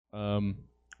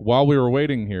While we were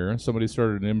waiting here, somebody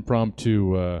started an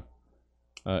impromptu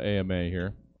AMA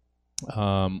here.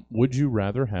 Would you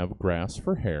rather have grass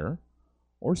for hair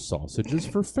or sausages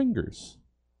for fingers?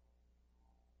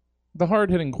 The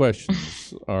hard-hitting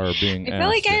questions are being asked. I feel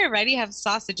like I already have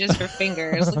sausages for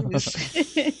fingers.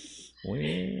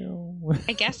 Well,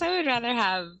 I guess I would rather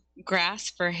have grass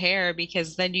for hair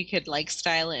because then you could like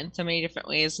style it in so many different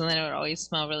ways and then it would always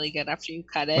smell really good after you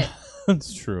cut it.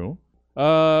 that's true.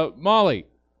 Molly,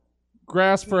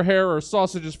 grass for hair or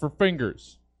sausages for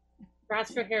fingers?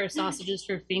 Grass for hair or sausages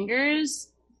for fingers?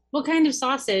 What kind of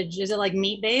sausage? Is it like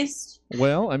meat-based?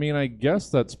 Well, I mean, I guess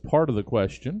that's part of the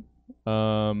question.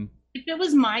 If it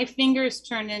was my fingers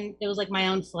it was like my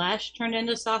own flesh turned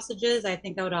into sausages, I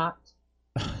think I would opt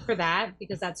for that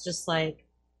because that's just like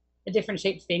a different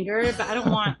shaped finger. But I don't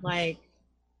want like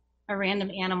a random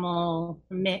animal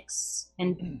mixed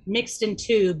and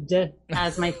tubed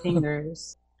as my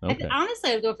fingers. Okay.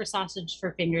 Honestly, I would go for sausage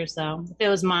for fingers though. If it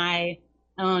was my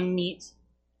own meat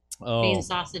being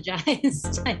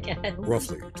sausagized, I guess.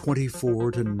 Roughly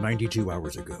 24 to 92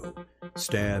 hours ago,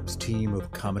 Stab's team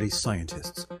of comedy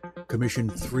scientists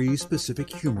commissioned 3 specific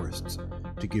humorists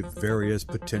to give various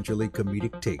potentially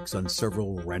comedic takes on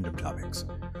several random topics,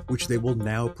 which they will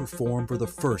now perform for the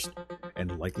first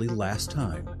and likely last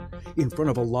time in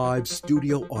front of a live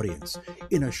studio audience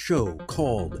in a show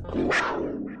called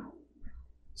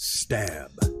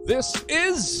Stab. This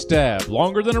is Stab.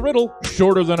 Longer than a riddle,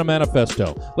 shorter than a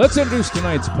manifesto. Let's introduce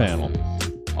tonight's panel.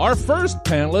 Our first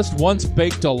panelist once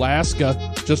baked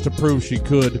Alaska just to prove she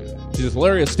could. She's a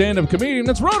hilarious stand-up comedian.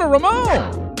 It's Rhoda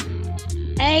Ramone.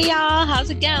 Hey y'all, how's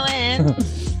it going?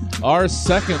 Our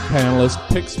second panelist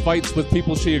picks fights with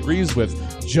people she agrees with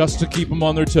just to keep them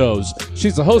on their toes.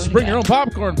 She's the host of Bring Your Own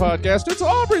Popcorn podcast. It's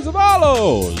Aubrey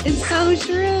Zavalos. It's so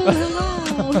true.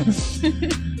 Hello.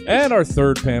 And our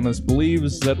third panelist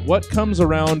believes that what comes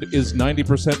around is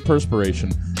 90%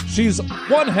 perspiration. She's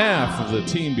one half of the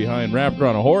team behind Wrapped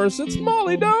Around a Horse. It's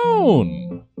Molly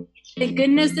Doan. Thank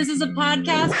goodness this is a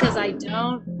podcast because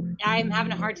I'm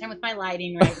having a hard time with my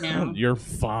lighting right now. You're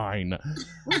fine.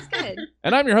 That's good.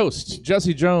 And I'm your host,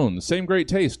 Jesse Jones. Same great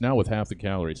taste, now with half the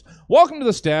calories. Welcome to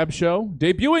the Stab Show,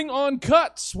 debuting on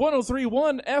Cuts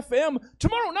 103.1 FM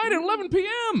tomorrow night at 11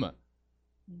 p.m.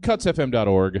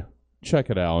 CutsFM.org.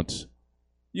 Check it out.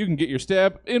 You can get your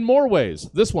stab in more ways.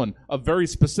 This one, a very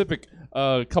specific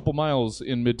couple miles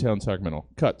in Midtown Sacramento.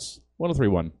 Cuts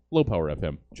 103.1 Low Power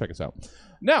FM. Check us out.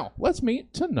 Now, let's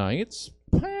meet tonight's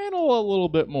panel a little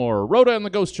bit more. Rhoda and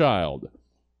the Ghost Child.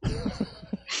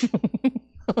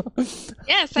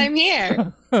 Yes, I'm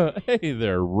here. Hey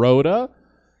there, Rhoda.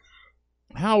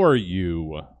 How are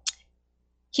you?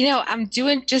 You know, I'm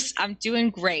doing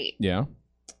great. Yeah.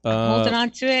 Holding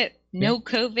on to it. No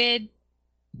COVID.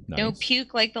 Nice. No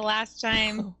puke like the last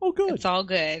time. Oh, good. It's all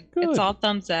good. Good. It's all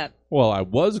thumbs up. Well, I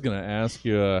was going to ask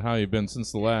you how you've been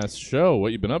since the last show,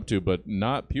 what you've been up to, but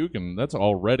not puking. That's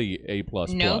already A++.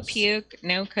 No puke,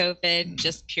 no COVID,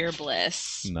 just pure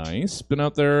bliss. Nice. Been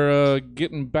out there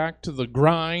getting back to the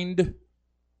grind.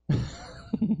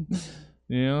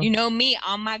 Yeah. You know me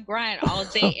on my grind all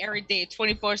day, every day,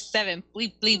 24/7.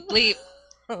 Bleep, bleep, bleep.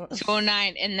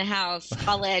 209 in the house.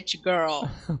 Holla at your girl.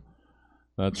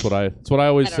 That's what I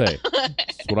always say.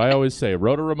 That's what I always say.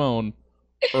 Rhoda Ramone,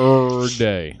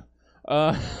 day.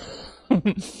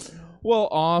 Well,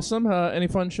 awesome. Any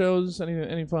fun shows?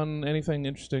 Anything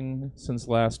interesting since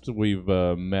last we've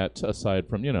met? Aside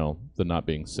from the not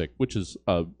being sick, which is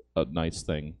a nice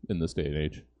thing in this day and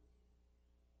age.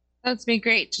 That's been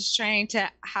great. Just trying to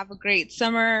have a great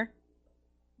summer.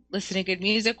 Listen to good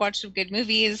music. Watch some good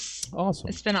movies. Awesome.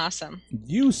 It's been awesome.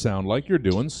 You sound like you're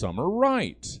doing summer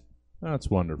right. That's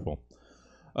wonderful.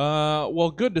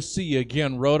 Well, good to see you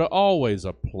again, Rhoda. Always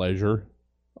a pleasure.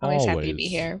 Always happy to be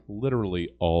here. Literally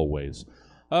always.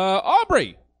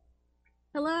 Aubrey.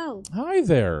 Hello. Hi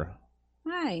there.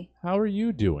 Hi. How are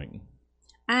you doing?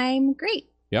 I'm great.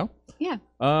 Yeah? Yeah.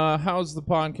 How's the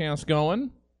podcast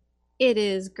going? It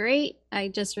is great. I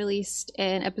just released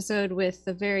an episode with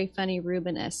the very funny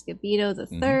Ruben Escobedo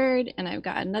III, and I've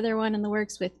got another one in the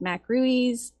works with Mac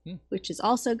Ruiz, which is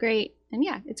also great. And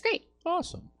yeah, it's great.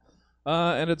 Awesome.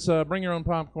 And it's Bring Your Own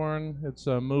Popcorn. It's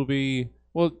a movie.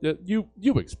 Well, you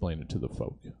explain it to the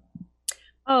folk.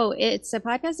 Oh, it's a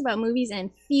podcast about movies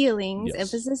and feelings, Yes.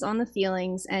 emphasis on the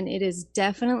feelings, and it is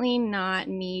definitely not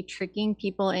me tricking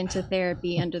people into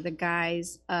therapy under the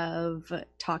guise of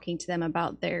talking to them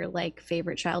about their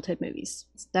favorite childhood movies.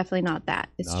 It's definitely not that.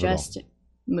 It's Not at all. just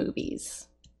movies.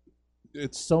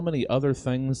 It's so many other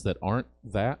things that aren't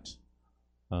that.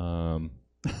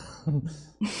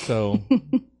 So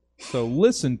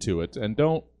listen to it and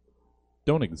don't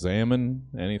don't examine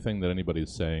anything that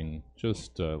anybody's saying.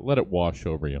 Just let it wash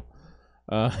over you.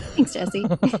 Thanks, Jesse.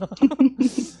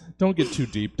 Don't get too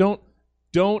deep. Don't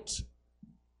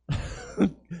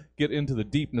get into the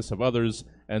deepness of others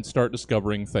and start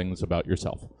discovering things about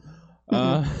yourself.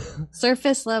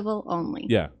 Surface level only.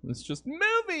 Yeah, it's just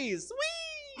movies.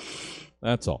 Whee!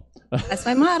 That's all. That's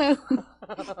my motto.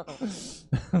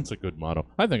 That's a good motto.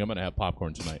 I think I'm going to have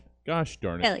popcorn tonight. Gosh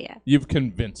darn it. Hell yeah. You've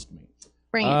convinced me.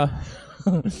 Bring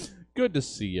it. Good to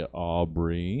see you,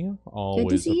 Aubrey.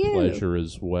 Always see a you. pleasure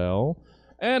as well.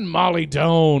 And Molly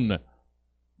Doan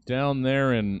down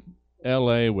there in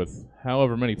L.A. with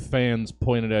however many fans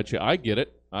pointed at you. I get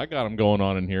it. I got them going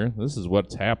on in here. This is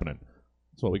what's happening.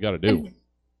 That's what we got to do.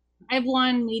 I have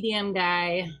one medium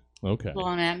guy Okay.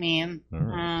 blowing at me. All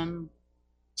right.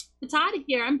 It's hot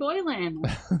here. I'm boiling.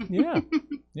 Yeah.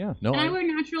 Yeah. No. And I wear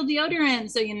natural deodorant,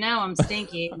 so you know I'm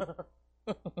stinky.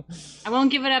 I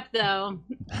won't give it up, though.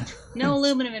 No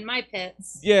aluminum in my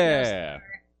pits. Yeah.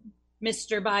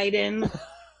 Mr. Biden.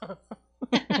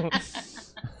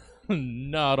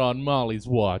 Not on Molly's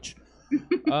watch.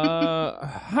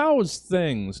 How's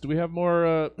things? Do we have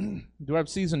more? Do I have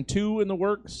season 2 in the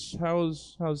works?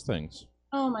 How's things?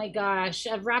 Oh my gosh.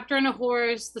 I've Raptor on a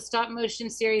Horse, the stop motion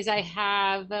series I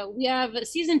have. We have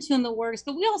season 2 in the works,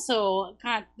 but we also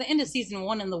got the end of season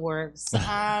 1 in the works.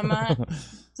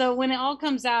 So when it all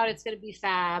comes out, it's going to be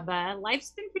fab.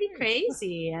 Life's been pretty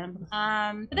crazy,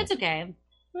 but that's okay.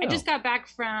 I just got back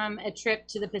from a trip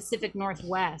to the Pacific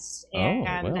Northwest,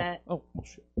 and well,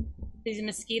 shit. these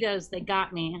mosquitoes, they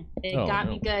got me. They Oh, got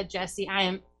no. me good, Jesse.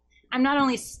 I'm not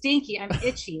only stinky, I'm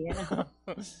itchy. Can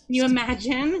you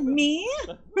imagine me?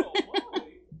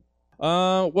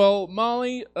 Well,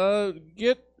 Molly,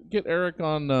 get Eric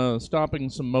on stopping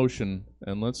some motion,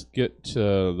 and let's get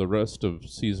the rest of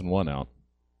season 1 out.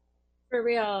 For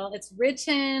real. It's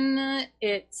written.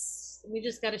 We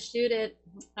just got to shoot it.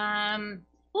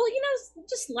 Well,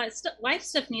 just life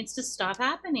stuff needs to stop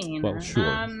happening. Well,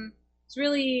 sure. It's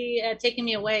really taking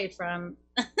me away from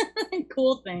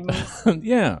cool things.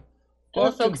 Yeah. I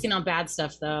love focusing on bad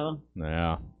stuff, though.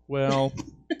 Yeah. Well,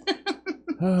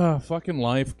 fucking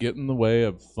life get in the way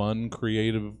of fun,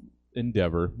 creative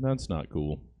endeavor. That's not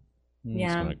cool.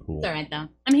 That's not cool. It's all right, though.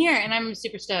 I'm here, and I'm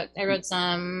super stoked. I wrote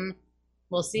some,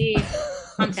 we'll see,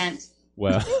 content.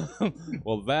 Well,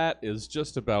 that is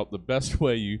just about the best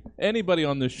way anybody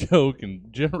on this show can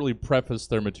generally preface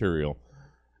their material.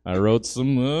 I wrote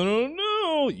some, I don't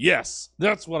know. Yes,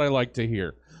 that's what I like to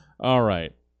hear. All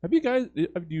right. Do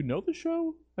you know the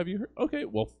show? Have you heard? Okay,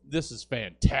 well, this is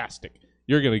fantastic.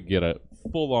 You're going to get a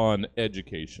full-on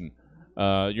education.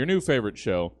 Your new favorite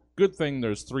show. Good thing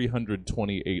there's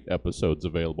 328 episodes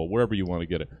available wherever you want to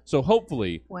get it. So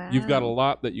hopefully you've got a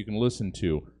lot that you can listen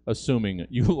to, assuming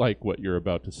you like what you're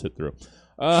about to sit through.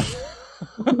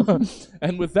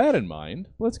 And with that in mind,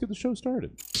 let's get the show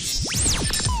started.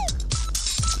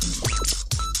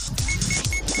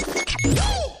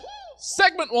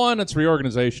 Segment 1, it's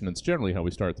reorganization. It's generally how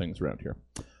we start things around here.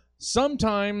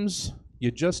 Sometimes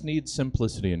you just need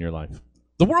simplicity in your life.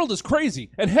 The world is crazy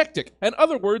and hectic, and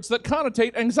other words that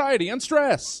connotate anxiety and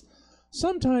stress.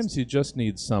 Sometimes you just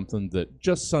need something that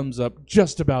just sums up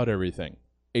just about everything.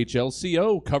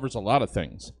 HLCO covers a lot of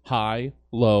things. High,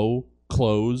 low,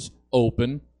 close,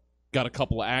 open. Got a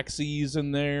couple of axes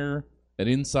in there. An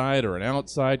inside or an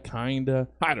outside, kinda.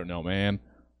 I don't know, man.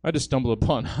 I just stumbled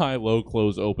upon high, low,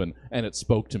 close, open, and it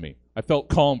spoke to me. I felt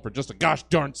calm for just a gosh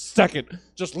darn second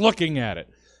just looking at it.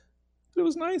 It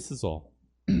was nice is all.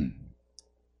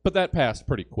 But that passed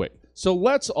pretty quick. So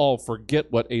let's all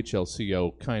forget what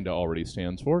HLCO kind of already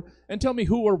stands for and tell me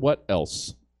who or what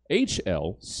else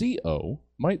HLCO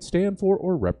might stand for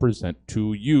or represent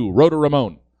to you. Rhoda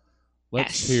Ramon,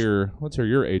 let's hear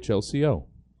your HLCO.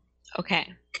 Okay.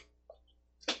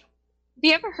 Have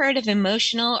you ever heard of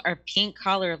emotional or pink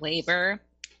collar labor?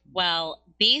 Well,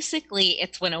 basically,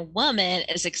 it's when a woman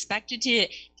is expected to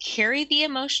carry the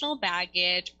emotional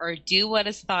baggage or do what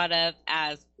is thought of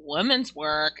as women's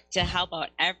work to help out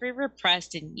every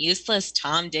repressed and useless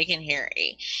Tom, Dick, and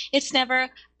Harry. It's never,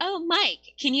 oh,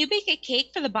 Mike, can you bake a cake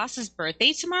for the boss's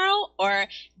birthday tomorrow? Or,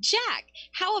 Jack,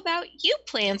 how about you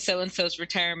plan so-and-so's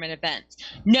retirement event?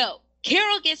 No,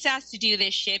 Carol gets asked to do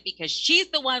this shit because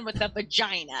she's the one with the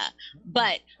vagina.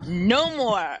 But no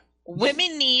more.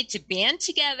 Women need to band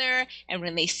together, and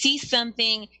when they see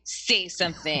something, say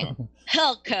something.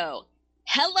 Helco.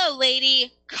 Hello,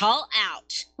 lady. Call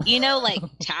out. Like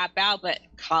tap out, but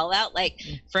call out, like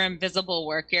for invisible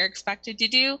work you're expected to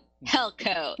do.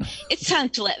 Helco, it's time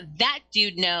to let that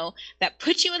dude know that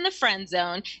put you in the friend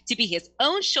zone to be his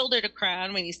own shoulder to cry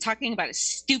on when he's talking about his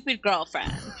stupid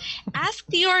girlfriend. Ask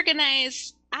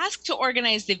to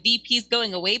organize the VP's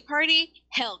going away party.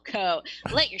 Helco,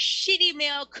 let your shitty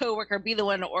male coworker be the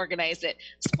one to organize it.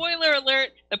 Spoiler alert,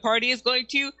 the party is going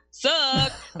to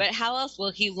suck, but how else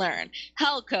will he learn?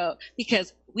 Helco,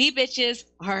 because we bitches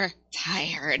are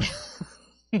tired.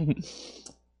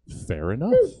 Fair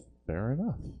enough. Fair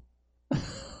enough.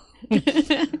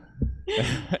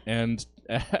 And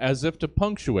as if to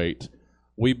punctuate,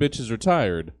 we bitches are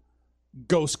tired.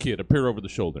 Ghost Kid appear over the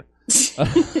shoulder.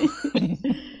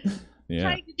 Yeah.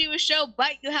 Trying to do a show,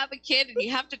 but you have a kid and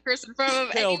you have to curse in front of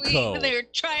him anyway. And they're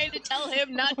trying to tell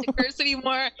him not to curse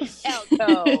anymore.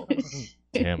 Helco.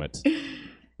 Damn it.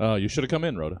 You should have come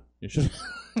in, Rhoda. You should.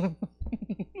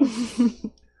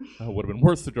 Would have been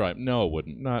worth the drive. No, it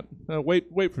wouldn't. Not.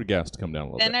 Wait for gas to come down a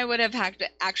little bit. Then I would have had to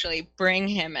actually bring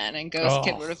him in, and Ghost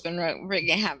Kid would have been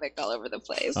wreaking havoc all over the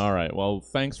place. All right. Well,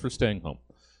 thanks for staying home.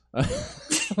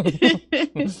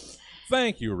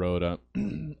 Thank you, Rhoda.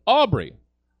 Aubrey,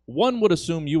 one would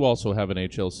assume you also have an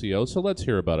HLCO, so let's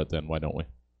hear about it then. Why don't we?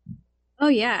 Oh,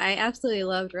 yeah. I absolutely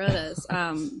loved Rhoda's.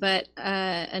 But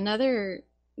another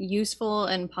useful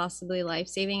and possibly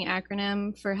life-saving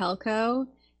acronym for Helco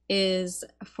is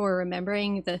for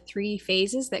remembering the 3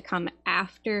 phases that come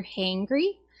after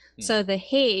hangry. So the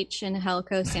H in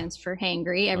Helco stands for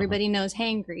hangry. Everybody knows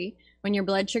hangry. When your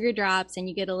blood sugar drops and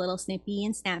you get a little snippy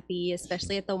and snappy,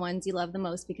 especially at the ones you love the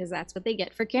most, because that's what they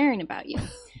get for caring about you.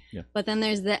 Yeah. But then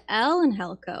there's the L in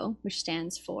Helco, which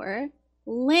stands for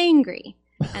langry.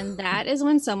 And that is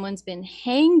when someone's been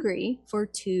hangry for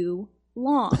too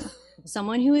long.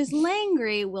 Someone who is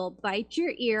langry will bite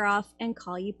your ear off and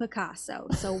call you Picasso.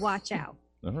 So watch out.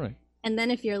 All right. And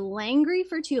then if you're langry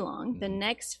for too long, the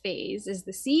next phase is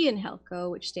the C in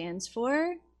Helco, which stands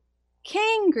for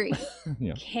cangry.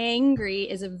 Yeah. Cangry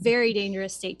is a very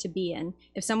dangerous state to be in.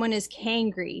 If someone is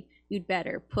cangry, you'd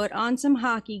better put on some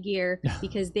hockey gear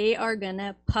because they are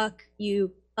gonna puck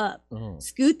you up.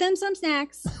 Scoot them some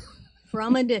snacks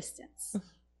from a distance.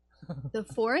 The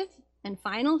 4th and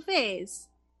final phase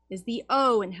is the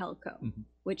O in Helco,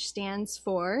 which stands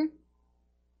for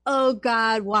oh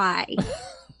God, why?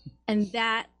 And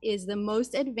that is the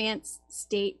most advanced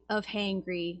state of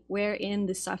hangry, wherein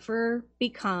the sufferer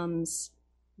becomes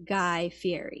Guy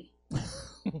Fieri.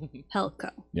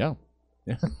 Helco. Yeah.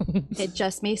 It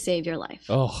just may save your life.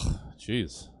 Oh,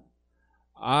 jeez.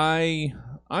 I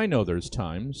know there's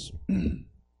times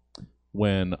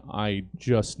when I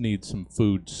just need some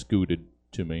food scooted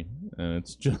to me, and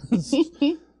it's just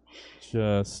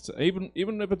even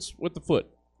if it's with the foot,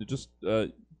 it just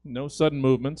no sudden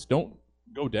movements. Don't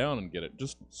go down and get it.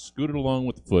 Just scoot it along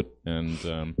with the foot, and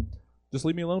just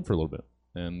leave me alone for a little bit,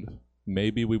 and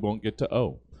maybe we won't get to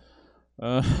O.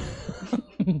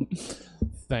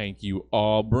 Thank you,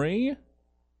 Aubrey.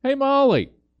 Hey,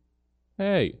 Molly.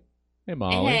 Hey,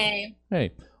 Molly.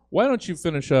 Hey. Why don't you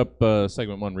finish up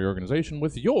segment 1 reorganization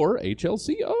with your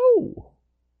HLCO?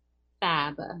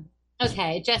 Fab.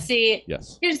 Okay, Jesse.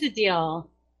 Yes. Here's the deal.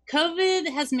 COVID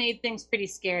has made things pretty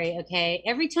scary, okay?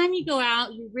 Every time you go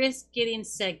out, you risk getting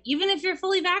sick, even if you're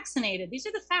fully vaccinated. These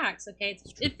are the facts, okay?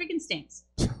 It freaking stinks.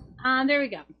 There we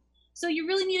go. So you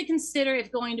really need to consider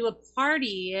if going to a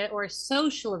party or a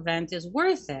social event is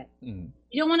worth it. You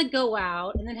don't want to go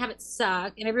out and then have it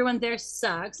suck, and everyone there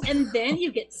sucks, and then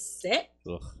you get sick.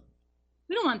 Ugh.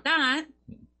 We don't want that.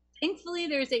 Thankfully,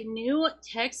 there's a new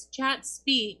text chat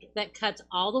speak that cuts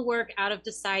all the work out of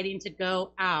deciding to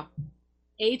go out.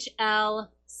 HLCO.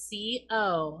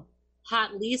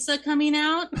 Hot Lisa coming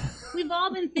out. We've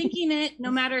all been thinking it.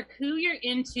 No matter who you're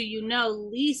into, you know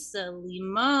Lisa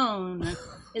Limon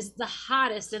is the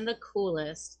hottest and the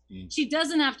coolest. She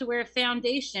doesn't have to wear a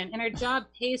foundation, and her job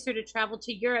pays her to travel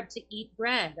to Europe to eat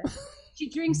bread. She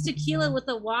drinks tequila with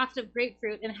a waft of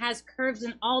grapefruit and has curves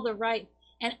in all the right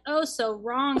and oh so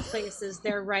wrong places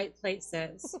they're right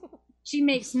places. She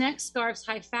makes neck scarves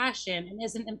high fashion and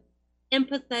is an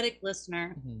empathetic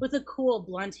listener with a cool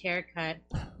blunt haircut.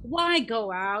 Why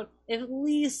go out if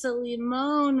Lisa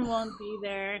Limon won't be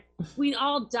there? We'd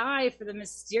all die for the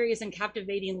mysterious and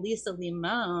captivating Lisa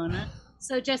Limon.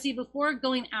 So Jesse, before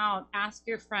going out, ask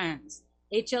your friends.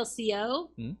 HLCO,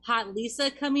 Hot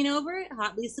Lisa coming over,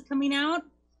 Hot Lisa coming out.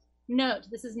 Note,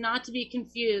 this is not to be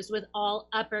confused with all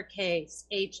uppercase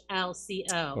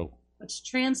HLCO, which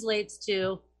translates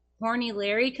to Horny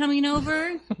Larry coming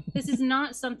over. This is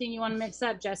not something you want to mix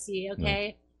up, Jesse,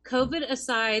 okay? No. COVID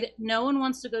aside, no one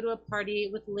wants to go to a party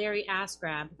with Larry ass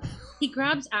grab. He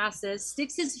grabs asses,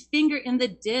 sticks his finger in the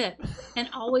dip, and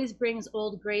always brings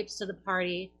old grapes to the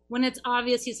party when it's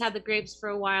obvious he's had the grapes for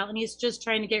a while and he's just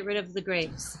trying to get rid of the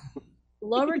grapes.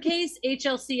 Lowercase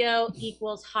HLCO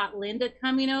equals Hot Linda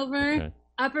coming over. Okay.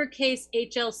 Uppercase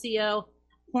HLCO,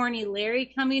 Horny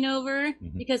Larry coming over,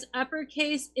 because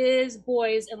uppercase is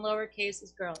boys and lowercase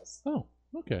is girls. Oh,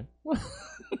 okay.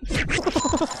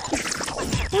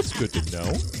 That's good to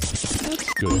know.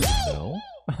 That's good to know.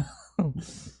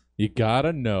 You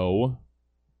gotta know.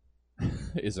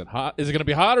 Is it hot? Is it gonna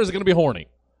be hot or is it gonna be horny?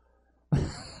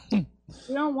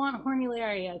 We don't want Horny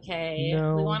Larry, okay?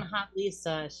 No. We want Hot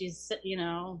Lisa. She's, you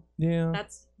know, Yeah.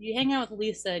 that's, you hang out with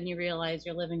Lisa and you realize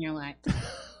you're living your life.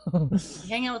 You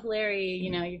hang out with Larry, you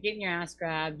know, you're getting your ass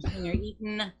grabbed and you're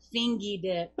eating fingy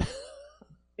dip.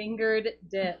 Fingered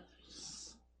dip.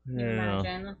 Can you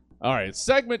imagine? All right,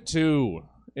 segment 2.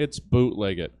 It's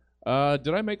Bootleg It.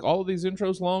 Did I make all of these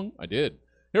intros long? I did.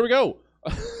 Here we go.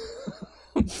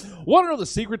 Want to know the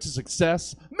secret to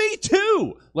success? Me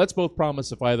too! Let's both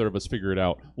promise if either of us figure it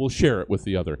out, we'll share it with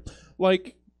the other.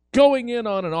 Like going in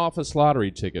on an office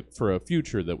lottery ticket for a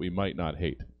future that we might not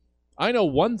hate. I know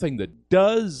one thing that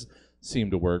does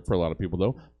seem to work for a lot of people,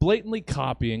 though, blatantly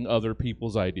copying other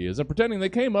people's ideas and pretending they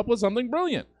came up with something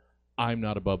brilliant. I'm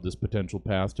not above this potential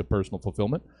path to personal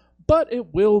fulfillment, but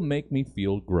it will make me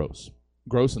feel gross.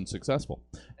 Gross and successful.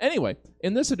 Anyway,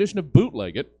 in this edition of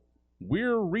Bootleg It,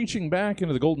 we're reaching back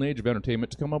into the golden age of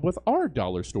entertainment to come up with our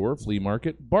dollar store, flea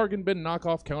market, bargain bin,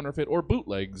 knockoff, counterfeit, or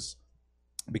bootlegs,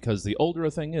 because the older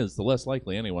a thing is, the less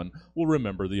likely anyone will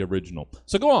remember the original.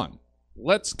 So go on.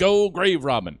 Let's go grave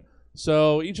robbing.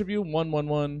 So each of you,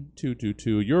 111,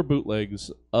 222, your bootlegs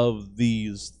of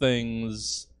these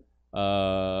things.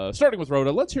 Starting with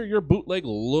Rhoda, let's hear your bootleg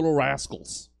Little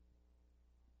Rascals.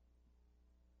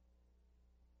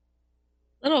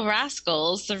 Little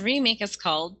Rascals, the remake is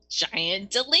called Giant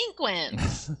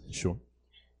Delinquents. Sure.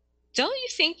 Don't you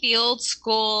think the old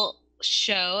school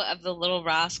show of the Little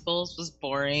Rascals was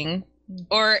boring?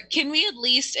 Or can we at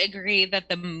least agree that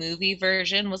the movie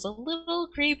version was a little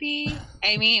creepy?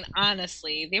 I mean,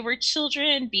 honestly, they were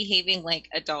children behaving like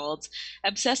adults,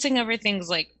 obsessing over things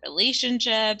like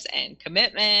relationships and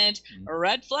commitment.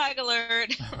 Red flag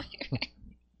alert.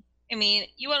 I mean,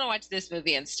 you want to watch this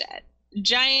movie instead.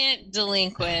 Giant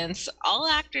Delinquents. All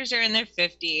actors are in their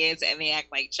 50s and they act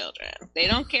like children. They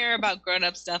don't care about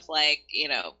grown-up stuff like, you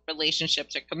know,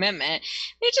 relationships or commitment.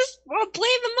 They just want to play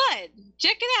in the mud.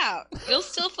 Check it out. You'll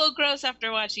still feel gross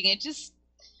after watching it, just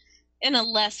in a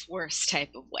less worse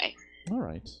type of way. All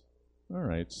right.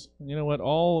 You know what?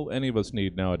 All any of us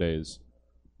need nowadays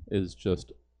is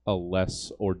just a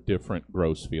less or different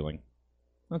gross feeling.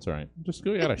 That's all right. Just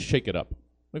we gotta shake it up.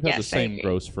 We've had the same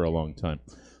gross for a long time.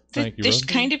 Thank you, There's Rose.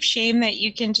 kind of shame that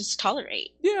you can just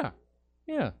tolerate. Yeah.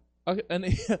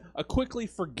 A quickly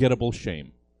forgettable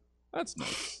shame. That's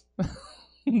nice.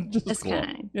 Just That's cool.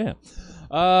 kind. Yeah.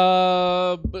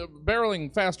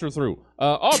 Barreling faster through.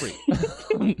 Aubrey,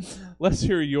 let's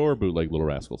hear your bootleg Little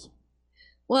Rascals.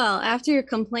 Well, after your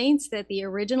complaints that the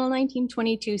original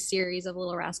 1922 series of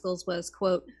Little Rascals was,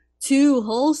 quote, too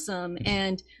wholesome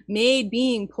and made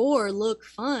being poor look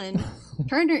fun,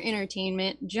 Turner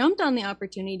Entertainment jumped on the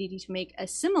opportunity to make a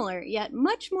similar yet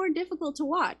much more difficult to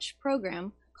watch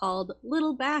program called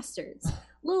Little Bastards.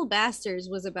 Little Bastards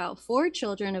was about 4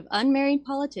 children of unmarried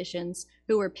politicians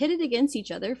who were pitted against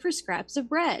each other for scraps of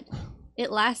bread.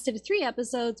 It lasted 3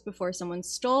 episodes before someone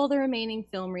stole the remaining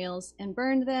film reels and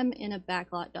burned them in a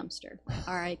backlot dumpster.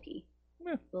 R.I.P.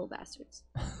 Yeah. Little Bastards.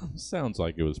 Sounds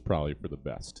like it was probably for the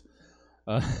best.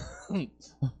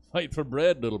 Fight for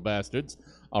bread, little bastards.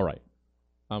 All right.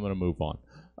 I'm going to move on.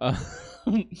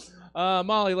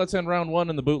 Molly, let's end round 1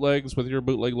 in the bootlegs with your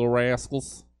bootleg Little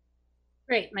Rascals.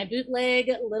 Great. My bootleg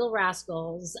Little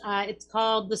Rascals. It's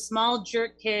called The Small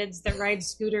Jerk Kids That Ride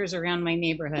Scooters Around My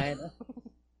Neighborhood.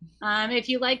 If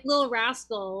you like Little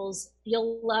Rascals,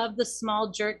 you'll love The Small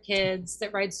Jerk Kids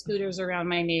That Ride Scooters Around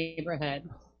My Neighborhood.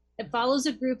 It follows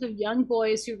a group of young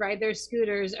boys who ride their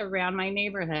scooters around my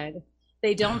neighborhood.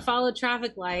 They don't follow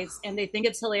traffic lights, and they think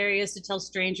it's hilarious to tell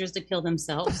strangers to kill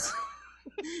themselves.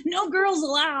 No girls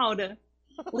allowed.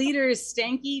 Leaders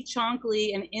Stanky,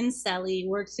 Chonkly, and Incelly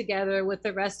work together with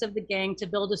the rest of the gang to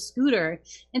build a scooter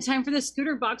in time for the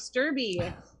Scooter Box Derby.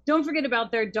 Don't forget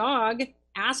about their dog,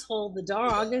 Asshole the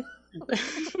dog.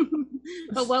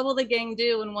 But what will the gang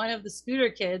do when one of the scooter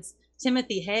kids,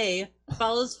 Timothy Hay,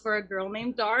 falls for a girl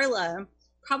named Darla?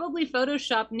 probably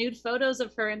Photoshop nude photos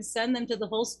of her and send them to the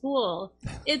whole school.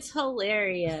 It's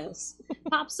hilarious.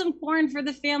 Pop some corn for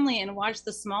the family and watch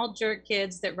the small jerk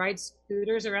kids that ride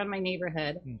scooters around my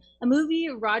neighborhood. A movie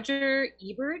Roger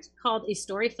Ebert called A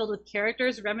Story Filled with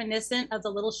Characters Reminiscent of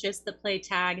the little shits that play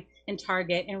tag in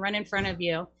Target and run in front of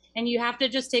you. And you have to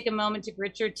just take a moment to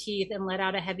grit your teeth and let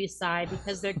out a heavy sigh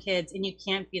because they're kids and you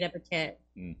can't beat up a kid.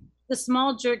 The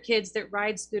small jerk kids that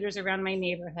ride scooters around my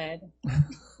neighborhood.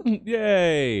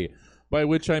 Yay! By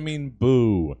which I mean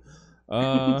boo.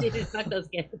 Dude, fuck those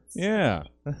kids. Yeah,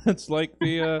 it's like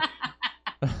the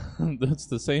that's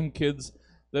the same kids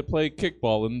that play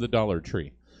kickball in the Dollar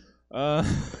Tree.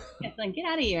 It's like, get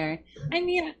out of here. I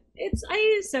mean,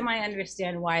 I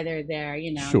semi-understand why they're there,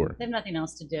 you know. Sure. They have nothing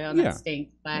else to do, and that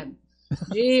stinks, but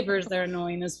jeepers, they're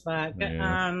annoying as fuck.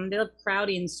 Yeah. They look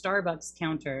crowding Starbucks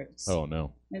counters. Oh,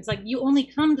 no. And it's like, you only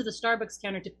come to the Starbucks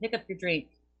counter to pick up your drink,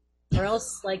 or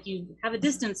else, like, you have a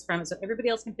distance from it so everybody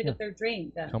else can pick up their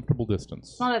drink. Comfortable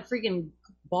distance. It's not a freaking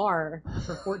bar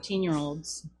for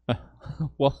 14-year-olds.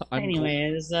 Well,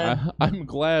 Anyways. I'm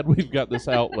glad we've got this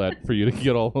outlet for you to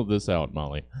get all of this out,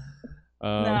 Molly.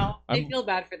 No, I feel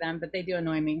bad for them, but they do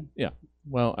annoy me. Yeah.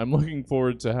 Well, I'm looking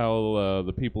forward to how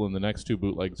the people in the next two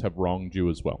bootlegs have wronged you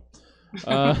as well.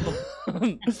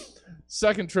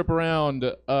 Second trip around.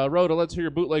 Rhoda, let's hear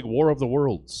your bootleg War of the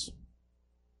Worlds.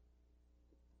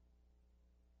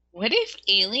 What if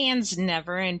aliens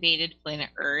never invaded planet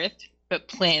Earth, but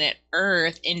planet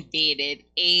Earth invaded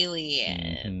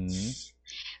aliens?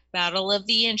 Battle of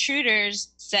the Intruders,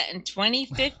 set in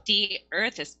 2050,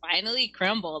 Earth has finally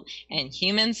crumbled, and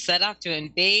humans set off to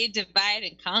invade, divide,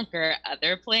 and conquer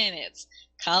other planets.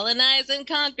 Colonize and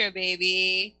conquer,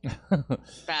 baby.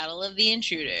 Battle of the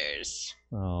Intruders.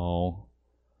 Oh,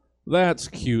 that's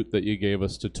cute that you gave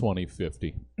us to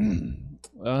 2050.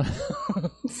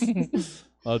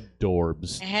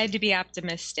 Adorbs. I had to be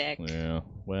optimistic. Yeah,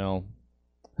 well,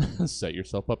 set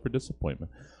yourself up for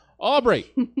disappointment.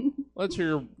 Aubrey, let's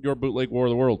hear your bootleg War of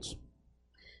the Worlds.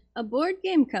 A board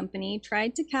game company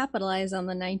tried to capitalize on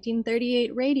the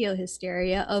 1938 radio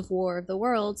hysteria of War of the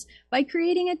Worlds by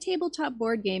creating a tabletop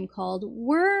board game called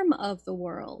Worm of the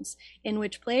Worlds, in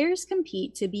which players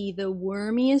compete to be the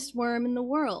wormiest worm in the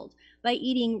world by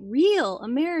eating real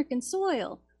American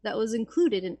soil that was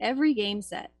included in every game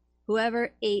set.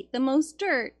 Whoever ate the most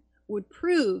dirt would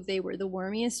prove they were the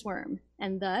wormiest worm,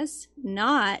 and thus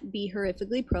not be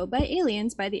horrifically probed by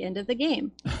aliens by the end of the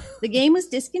game. The game was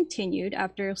discontinued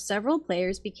after several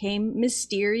players became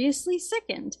mysteriously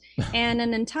sickened, and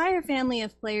an entire family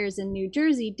of players in New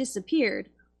Jersey disappeared,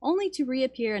 only to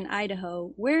reappear in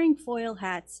Idaho wearing foil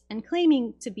hats and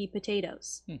claiming to be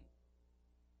potatoes.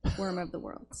 Worm of the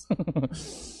Worlds.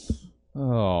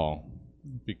 Oh,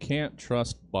 if you can't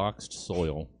trust boxed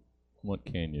soil, what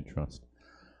can you trust?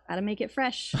 Gotta make it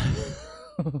fresh.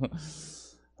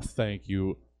 Thank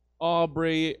you,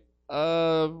 Aubrey.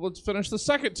 Let's finish the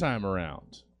second time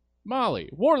around. Molly,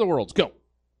 War of the Worlds, go.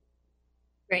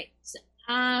 Great.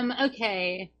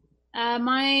 Okay.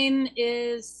 Mine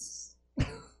is.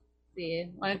 See,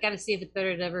 well, I've got to see if it's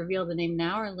better to reveal the name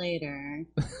now or later.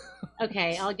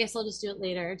 Okay, I guess I'll just do it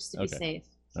later, just to be safe.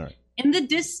 All right. In the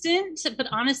distant, but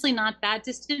honestly not that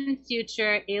distant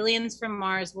future, aliens from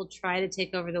Mars will try to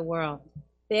take over the world.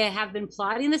 They have been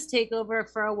plotting this takeover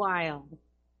for a while.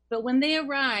 But when they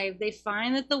arrive, they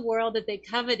find that the world that they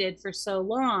coveted for so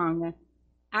long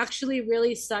actually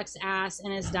really sucks ass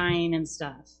and is dying and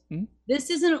stuff. This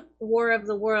isn't War of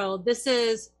the World. This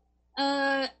is,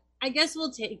 I guess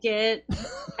we'll take it,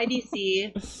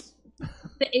 IDC.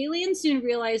 The aliens soon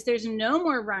realize there's no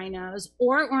more rhinos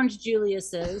or orange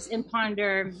Juliuses and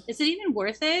ponder, is it even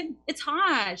worth it? It's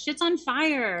hot. Shit's on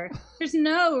fire. There's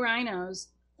no rhinos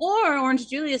or orange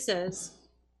Juliuses.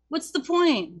 What's the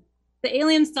point? The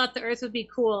aliens thought the Earth would be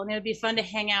cool and it would be fun to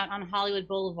hang out on Hollywood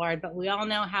Boulevard, but we all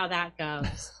know how that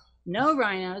goes. No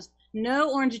rhinos,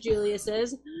 no orange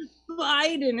Juliuses.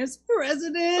 Biden is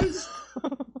president.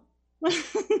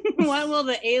 What will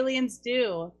the aliens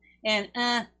do? And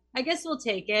I guess we'll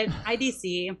take it.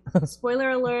 IDC.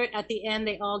 Spoiler alert, at the end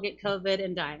they all get COVID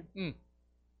and die.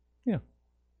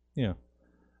 Yeah.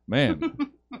 Man.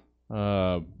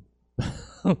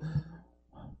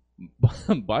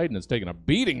 Biden has taken a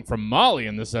beating from Molly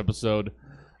in this episode.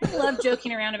 I love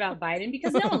joking around about Biden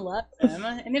because no one loves him.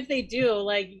 And if they do,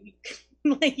 like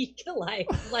you kill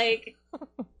life. Like,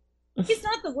 he's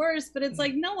not the worst, but it's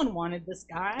like no one wanted this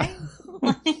guy.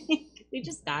 Like, we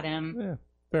just got him. Yeah,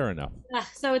 fair enough.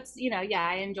 So it's, yeah,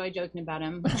 I enjoy joking about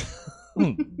him.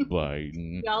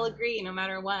 Biden. We all agree no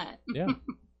matter what. Yeah.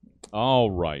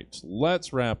 All right.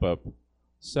 Let's wrap up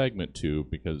segment 2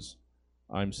 because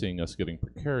I'm seeing us getting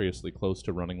precariously close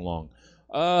to running long.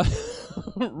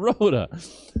 Rhoda,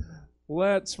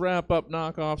 let's wrap up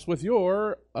knockoffs with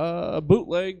your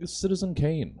bootleg Citizen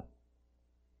Kane.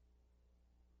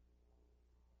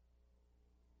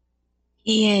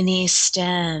 Peony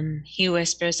stem, he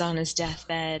whispers on his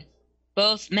deathbed.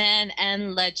 Both man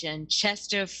and legend,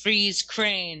 Chester Freeze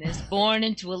Crane is born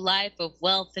into a life of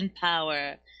wealth and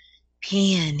power.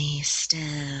 Peony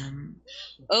stem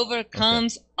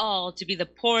overcomes all to be the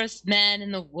poorest man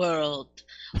in the world.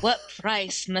 What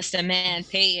price must a man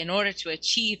pay in order to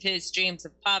achieve his dreams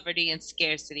of poverty and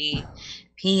scarcity?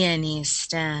 Peony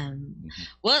stem.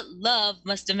 What love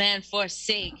must a man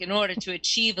forsake in order to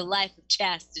achieve a life of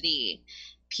chastity?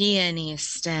 Peony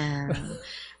stem.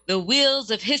 The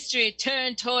wheels of history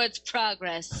turn towards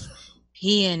progress.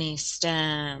 Peony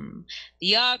stem.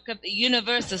 The arc of the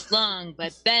universe is long,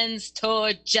 but bends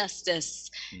toward justice.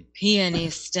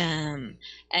 Peony stem.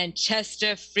 And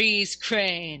Chester Freeze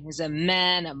Crane is a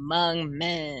man among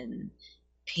men.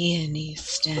 Peony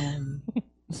stem.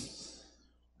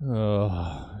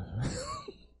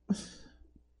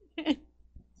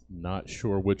 Not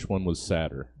sure which one was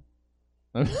sadder.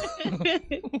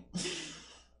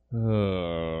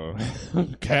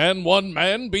 Can one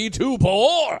man be too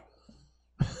poor?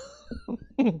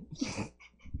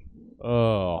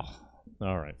 Oh,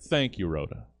 all right. Thank you,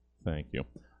 Rhoda. Thank you.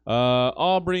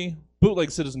 Aubrey, bootleg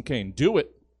Citizen Kane, do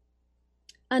it.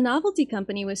 A novelty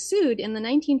company was sued in the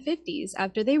 1950s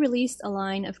after they released a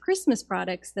line of Christmas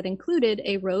products that included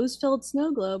a rose-filled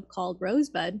snow globe called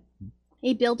Rosebud,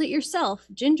 a build-it-yourself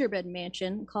gingerbread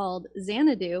mansion called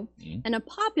Xanadu, and a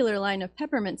popular line of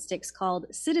peppermint sticks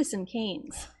called Citizen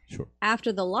Kanes. Sure.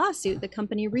 After the lawsuit, the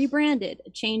company rebranded,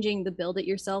 changing the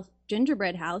build-it-yourself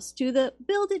gingerbread house to the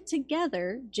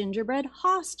build-it-together gingerbread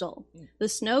hostel. The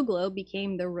snow globe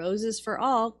became the Roses for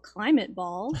All climate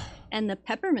ball, and the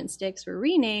peppermint sticks were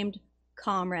renamed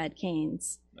Comrade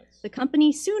Canes. Nice. The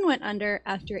company soon went under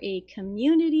after a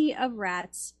community of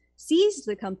rats seized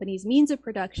the company's means of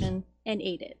production and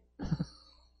ate it.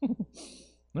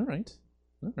 All right.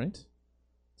 All right.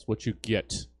 That's what you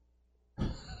get.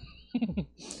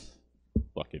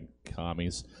 Fucking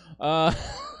commies. Thank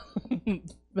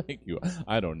you.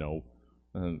 I don't know.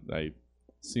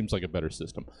 Seems like a better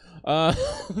system.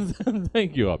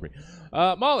 Thank you, Aubrey.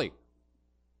 Molly,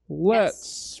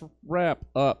 let's wrap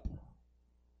up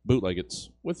Bootleggets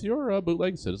with your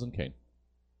bootleg Citizen Kane.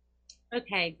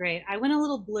 Okay, great. I went a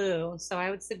little blue, so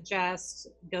I would suggest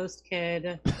Ghost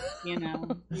Kid. You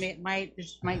know, might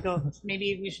go.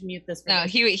 Maybe we should mute this. No,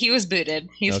 he was booted.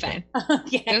 He's Okay. fine.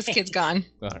 Okay. Ghost Kid's gone.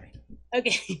 All right.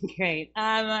 Okay, great.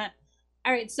 All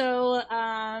right. So,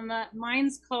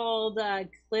 mine's called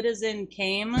Clitizen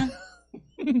Came.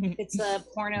 It's a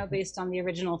porno based on the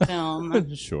original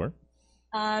film. Sure.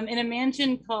 In a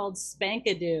mansion called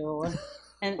Spankadoo,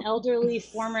 an elderly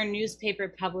former newspaper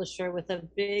publisher with a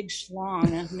big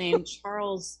schlong named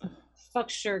Charles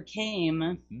Fucksure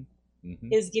Came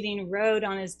is getting rode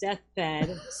on his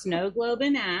deathbed, snow globe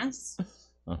and ass,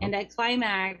 and at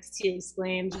climax he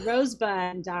exclaims,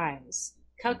 "Rosebud," dies.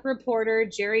 Cuck reporter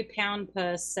Jerry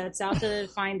Poundpuss sets out to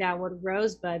find out what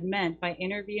Rosebud meant by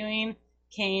interviewing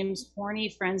Kame's horny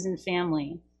friends and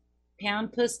family.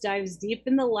 Poundpuss dives deep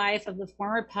in the life of the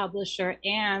former publisher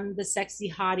and the sexy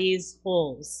hotties'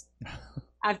 holes.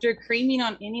 After creaming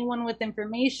on anyone with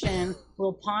information,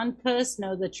 will Poundpuss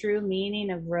know the true meaning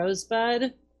of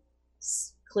Rosebud?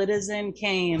 Clitizen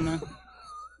Came.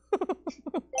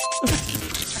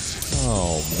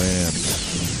 Oh, man.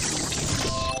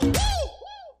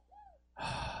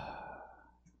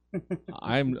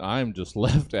 I'm just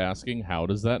left asking, how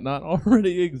does that not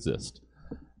already exist?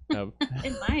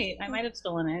 It might. I might have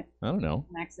stolen it. I don't know.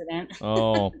 An accident.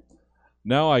 Oh,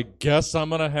 now I guess I'm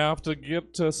going to have to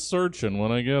get to searching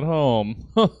when I get home.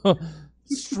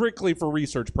 Strictly for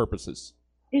research purposes.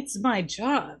 It's my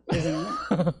job, isn't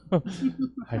it?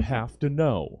 I have to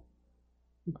know.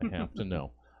 I have to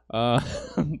know.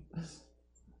 The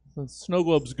snow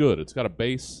globe's good. It's got a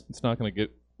base. It's not going to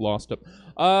get lost up.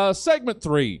 Segment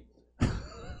 3.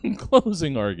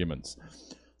 Closing arguments.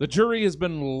 The jury has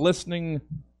been listening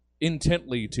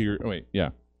intently to your... Oh, wait, yeah.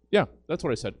 Yeah, that's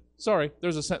what I said. Sorry,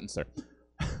 there's a sentence there.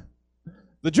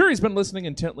 The jury's been listening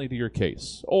intently to your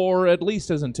case, or at least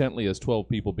as intently as 12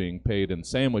 people being paid in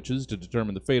sandwiches to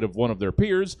determine the fate of one of their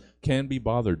peers can be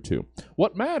bothered to.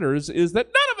 What matters is that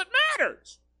none of it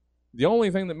matters! The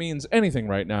only thing that means anything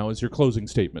right now is your closing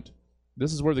statement.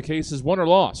 This is where the case is won or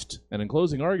lost, and in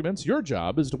closing arguments, your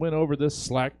job is to win over this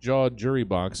slack-jawed jury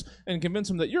box and convince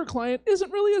them that your client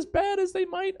isn't really as bad as they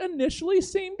might initially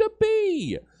seem to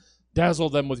be. Dazzle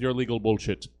them with your legal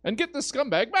bullshit and get this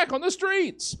scumbag back on the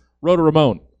streets. Rhoda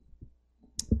Ramone.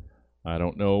 I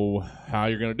don't know how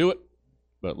you're going to do it,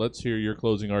 but let's hear your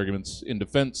closing arguments in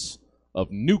defense of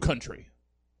New Country.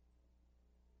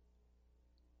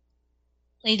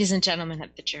 Ladies and gentlemen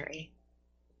of the jury,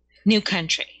 New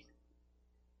Country.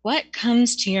 What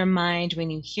comes to your mind when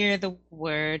you hear the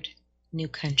word New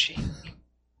Country?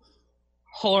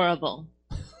 Horrible,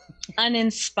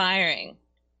 uninspiring,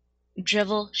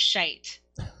 drivel shite.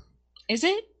 Is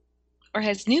it? Or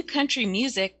has New Country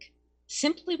music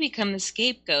simply become the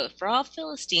scapegoat for all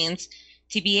Philistines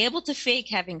to be able to fake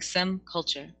having some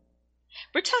culture?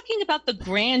 We're talking about the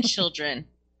grandchildren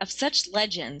of such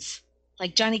legends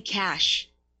like Johnny Cash,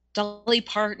 Dolly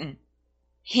Parton,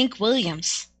 Hank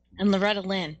Williams, and Loretta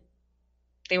Lynn.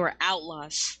 They were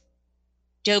outlaws,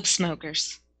 dope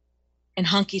smokers, and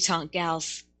honky-tonk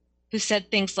gals who said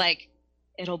things like,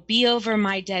 "It'll be over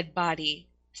my dead body,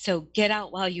 so get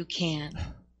out while you can,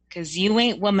 'cause you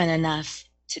ain't woman enough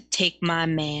to take my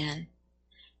man."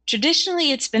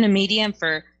 Traditionally, it's been a medium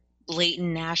for blatant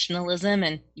nationalism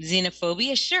and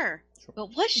xenophobia, sure, but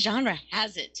what genre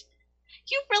has it?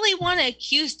 You really want to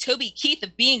accuse Toby Keith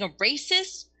of being a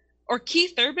racist? Or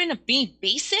Keith Urban of being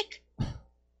basic?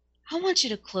 I want you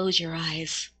to close your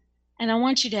eyes, and I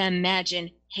want you to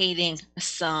imagine hating a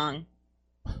song.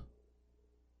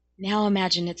 Now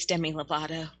imagine it's Demi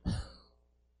Lovato.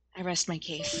 I rest my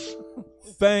case.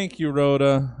 Thank you,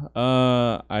 Rhoda.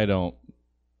 I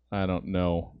don't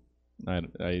know.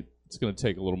 It's going to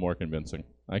take a little more convincing.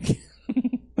 I can't.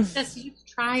 Just you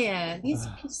try it. These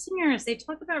singers, they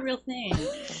talk about real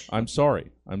things. I'm sorry.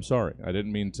 I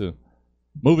didn't mean to.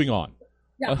 Moving on.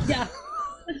 Yeah.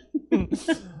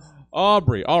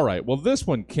 Aubrey. All right. Well, this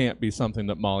one can't be something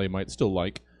that Molly might still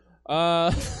like.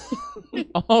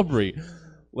 Aubrey,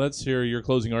 let's hear your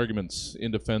closing arguments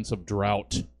in defense of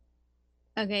drought.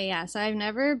 Okay, yeah. So I've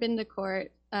never been to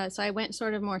court. So I went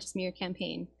sort of more smear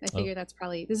campaign. I figure this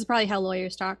is probably how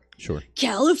lawyers talk. Sure.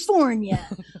 California,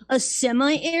 a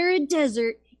semi-arid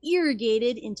desert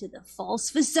irrigated into the false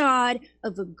facade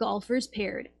of a golfer's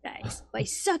paradise by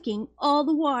sucking all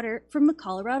the water from the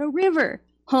Colorado River,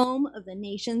 home of the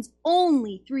nation's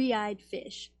only three-eyed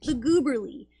fish, the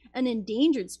gooberly, an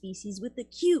endangered species with a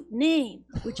cute name,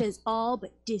 which has all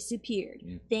but disappeared,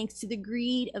 thanks to the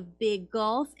greed of Big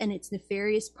Golf and its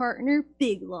nefarious partner,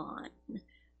 Big Lawn.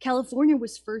 California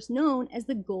was first known as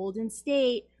the Golden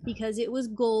State because it was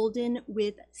golden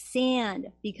with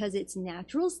sand, because its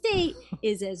natural state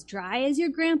is as dry as your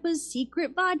grandpa's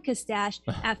secret vodka stash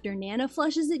after Nana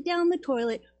flushes it down the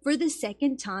toilet for the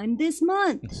second time this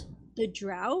month. The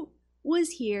drought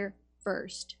was here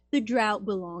first. The drought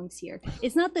belongs here.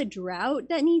 It's not the drought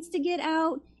that needs to get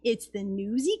out. It's the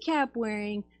newsy cap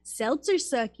wearing, seltzer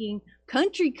sucking,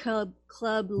 country club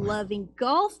loving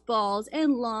golf balls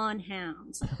and lawn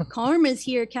hounds. Karma's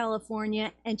here,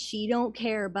 California, and she don't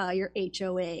care about your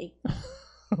HOA.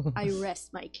 I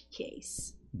rest my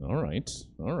case. All right.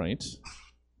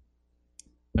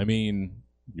 I mean,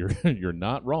 you're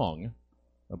not wrong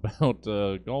about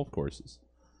golf courses.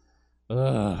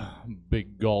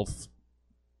 Big golf.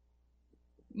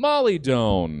 Molly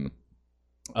Doan.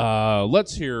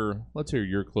 Let's hear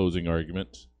your closing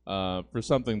argument for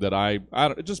something that I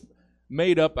just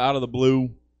made up out of the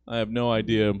blue. I have no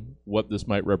idea what this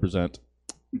might represent,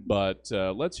 but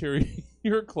let's hear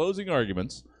your closing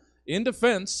arguments in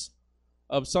defense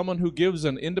of someone who gives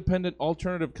an independent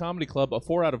alternative comedy club a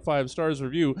 4 out of 5 stars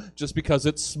review just because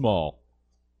it's small.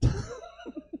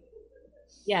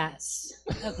 Yes.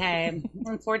 Okay.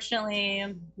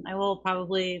 Unfortunately, I will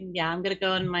probably, I'm going to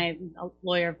go in my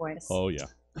lawyer voice. Oh, yeah.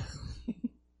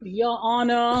 Your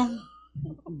Honor,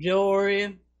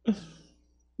 jury,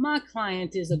 my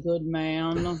client is a good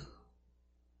man.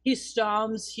 He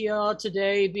stands here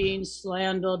today being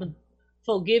slandered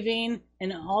for giving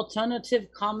an alternative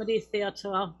comedy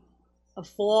theater a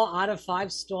 4 out of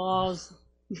 5 stars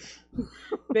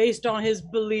based on his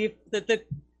belief that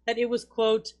it was,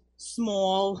 quote,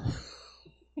 small.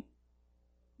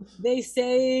 They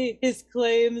say his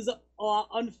claims are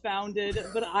unfounded,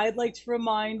 but I'd like to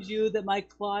remind you that my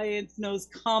client knows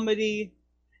comedy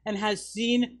and has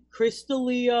seen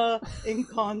Crystalia in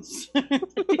concert.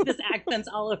 This accent's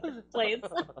all over the place.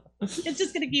 It's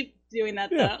just gonna keep doing that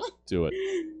though. Do it.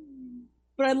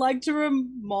 But I'd like to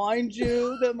remind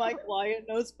you that my client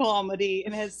knows comedy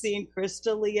and has seen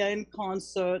Crystalia in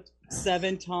concert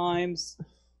 7 times.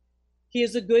 He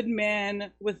is a good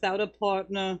man without a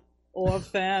partner or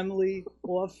family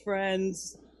or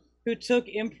friends who took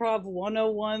Improv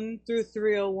 101 through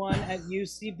 301 at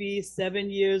UCB 7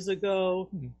 years ago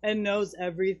and knows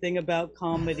everything about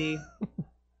comedy.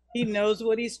 He knows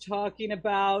what he's talking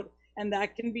about, and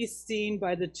that can be seen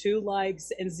by the 2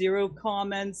 likes and 0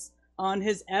 comments on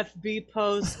his FB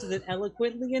post that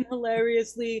eloquently and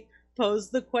hilariously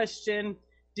posed the question,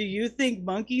 do you think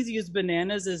monkeys use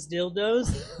bananas as dildos?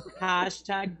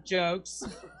 #jokes.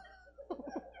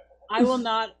 I will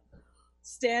not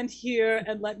stand here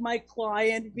and let my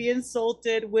client be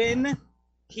insulted when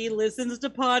he listens to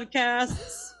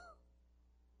podcasts.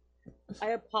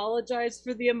 I apologize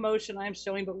for the emotion I'm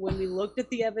showing, but when we looked at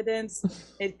the evidence,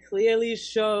 it clearly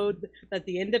showed that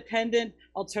the independent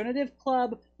alternative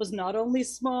club was not only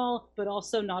small, but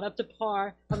also not up to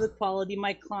par of the quality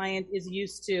my client is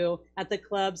used to at the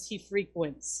clubs he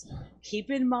frequents. Keep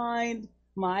in mind,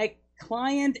 my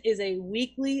client is a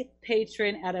weekly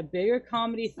patron at a bigger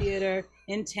comedy theater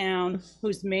in town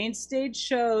whose main stage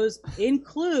shows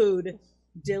include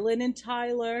Dylan and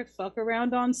Tyler Fuck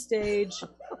Around on Stage,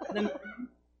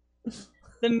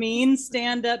 the Mean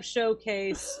Stand-Up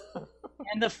Showcase,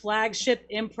 and the flagship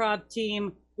improv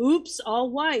team, Oops,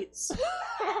 All Whites.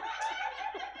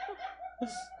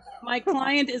 My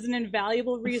client is an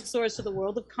invaluable resource to the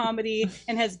world of comedy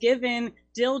and has given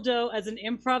dildo as an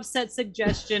improv set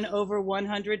suggestion over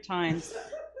 100 times.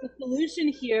 The solution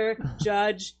here,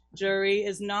 judge, jury,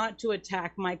 is not to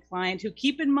attack my client, who,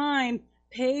 keep in mind,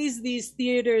 pays these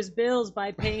theaters bills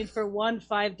by paying for one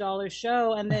 $5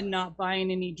 show and then not buying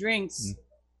any drinks.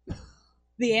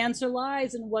 The answer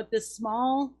lies in what this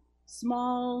small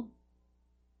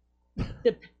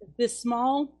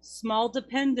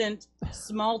dependent,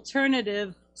 small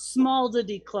alternative,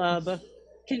 small-diddy club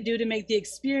can do to make the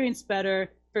experience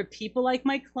better for people like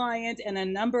my client and a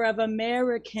number of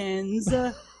Americans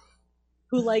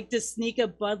who like to sneak a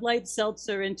Bud Light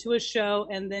seltzer into a show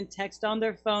and then text on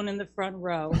their phone in the front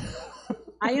row.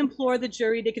 I implore the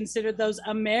jury to consider those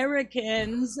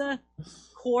Americans.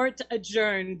 Court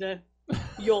adjourned,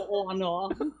 Your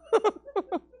Honor.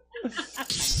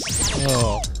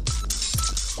 Oh.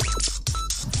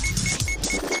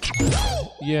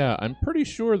 Yeah, I'm pretty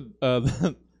sure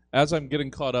as I'm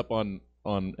getting caught up on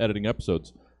editing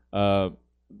episodes, the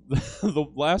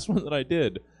last one that I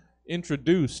did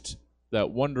introduced that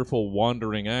wonderful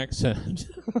wandering accent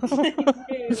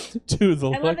to the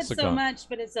lexicon. I love it so much,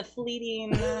 but it's a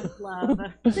fleeting love.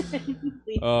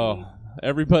 Oh,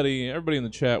 everybody in the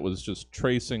chat was just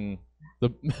tracing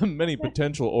the many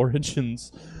potential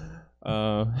origins, the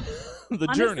Honestly,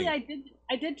 journey. I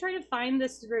did try to find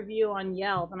this review on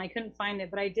Yelp, and I couldn't find it,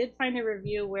 but I did find a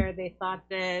review where they thought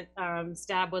that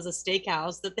Stab was a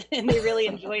steakhouse, and they really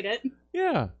enjoyed it.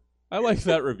 Yeah, I like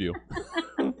that review.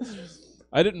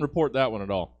 I didn't report that one at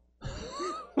all.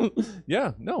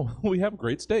 Yeah, no, we have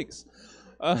great steaks.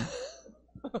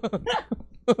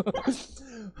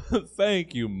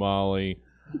 Thank you, Molly.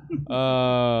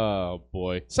 Oh,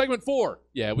 boy. Segment 4.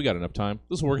 Yeah, we got enough time.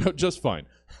 This will work out just fine.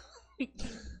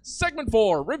 Segment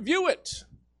 4, review it.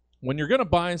 When you're going to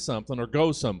buy something or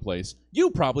go someplace,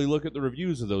 you probably look at the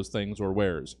reviews of those things or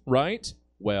wares, right?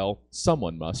 Well,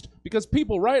 someone must, because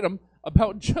people write them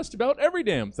about just about every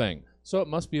damn thing. So it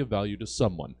must be of value to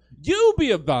someone. You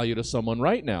be of value to someone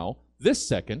right now, this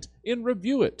second, in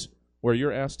Review It, where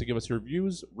you're asked to give us your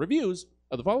reviews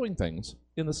of the following things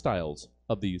in the styles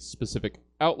of these specific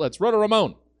outlets. Rhoda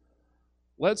Ramon,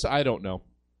 I don't know.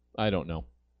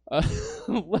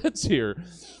 Let's hear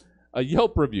a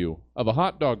Yelp review of a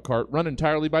hot dog cart run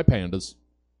entirely by pandas.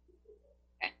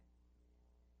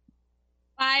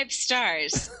 5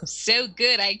 stars. So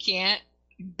good I can't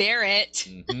bear it.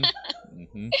 Mm-hmm.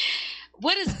 Mm-hmm.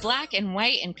 What is black and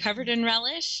white and covered in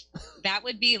relish? That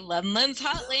would be Lunlun's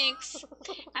Hot Links.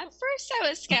 At first, I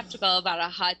was skeptical about a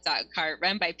hot dog cart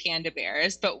run by panda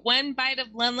bears, but one bite of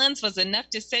Lunlun's was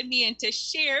enough to send me into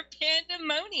sheer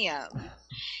pandemonium.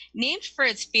 Named for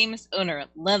its famous owner,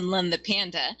 Lunlun the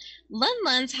panda,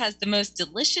 Lunlun's has the most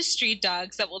delicious street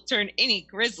dogs that will turn any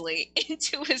grizzly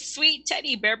into a sweet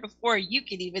teddy bear before you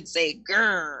can even say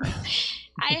grrr.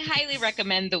 I highly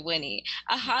recommend the Winnie,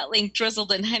 a hot link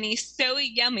drizzled in honey so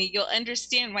yummy you'll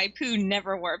understand why Pooh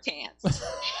never wore pants.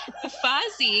 The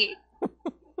Fozzie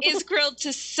is grilled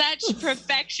to such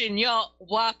perfection you'll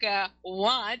want a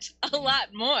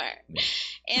lot more.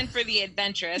 And for the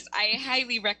adventurous, I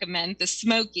highly recommend the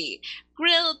Smoky,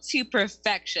 grilled to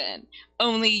perfection.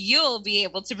 Only you'll be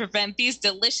able to prevent these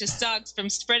delicious dogs from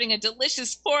spreading a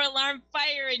delicious 4-alarm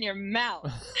fire in your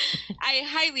mouth. I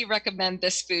highly recommend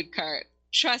this food cart.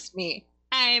 Trust me,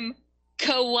 I'm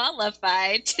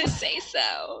qualified to say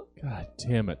so. God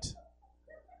damn it.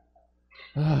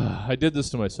 I did this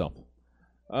to myself.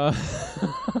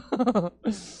 Hope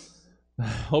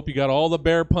you got all the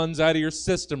bear puns out of your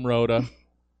system, Rhoda.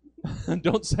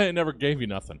 Don't say I never gave you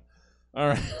nothing. All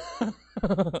right.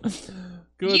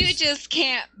 Good. You just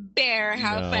can't bear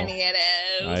how No. funny it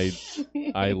is.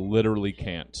 I literally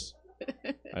can't.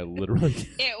 I literally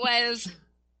can't. It was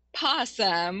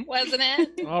possum, wasn't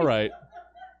it? All right.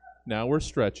 Now we're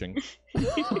stretching.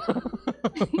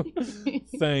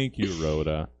 Thank you,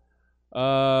 Rhoda.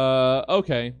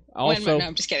 Okay. Also, No,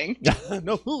 I'm just kidding.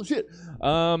 no bullshit.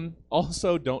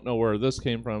 Also, don't know where this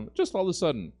came from. Just all of a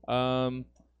sudden. And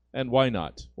why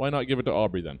not? Why not give it to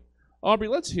Aubrey then? Aubrey,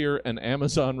 let's hear an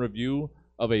Amazon review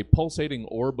of a pulsating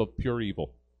orb of pure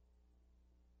evil.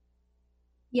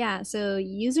 Yeah, so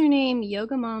username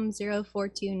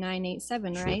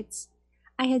yogamom042987 Sure. writes,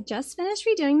 I had just finished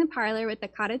redoing the parlor with the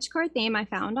cottagecore theme I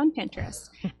found on Pinterest,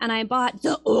 and I bought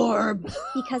the orb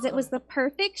because it was the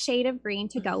perfect shade of green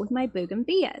to go with my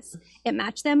bougainvilleas. It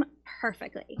matched them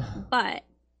perfectly, but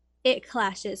it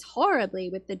clashes horribly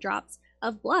with the drops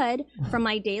of blood from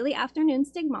my daily afternoon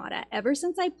stigmata ever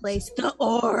since I placed the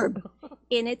orb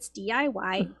in its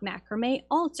DIY macrame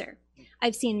altar.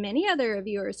 I've seen many other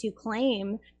reviewers who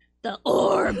claim the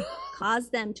orb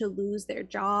caused them to lose their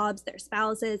jobs, their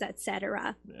spouses,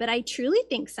 etc. But I truly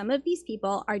think some of these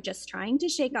people are just trying to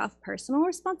shake off personal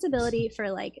responsibility for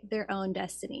like their own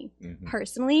destiny. Mhm.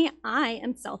 Personally, I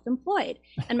am self-employed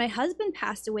and my husband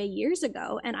passed away years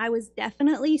ago and I was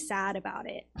definitely sad about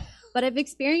it. But I've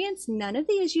experienced none of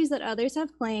the issues that others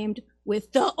have claimed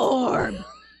with the orb.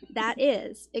 That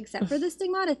is, except for the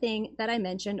stigmata thing that I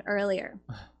mentioned earlier.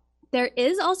 There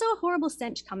is also a horrible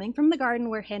stench coming from the garden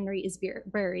where Henry is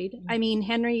buried. I mean,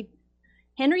 Henry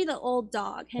the old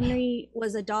dog. Henry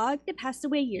was a dog that passed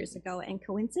away years ago and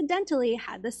coincidentally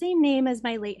had the same name as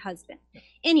my late husband.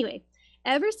 Anyway,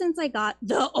 ever since I got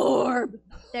the orb,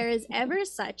 there is ever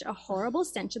such a horrible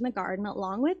stench in the garden,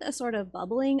 along with a sort of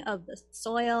bubbling of the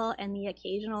soil and the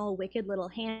occasional wicked little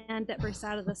hand that bursts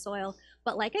out of the soil.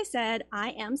 But like I said,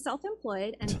 I am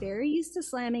self-employed and very used to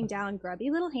slamming down grubby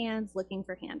little hands looking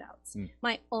for handouts.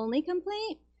 My only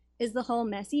complaint is the whole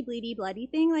messy, bleedy, bloody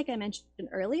thing like I mentioned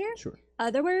earlier. Sure.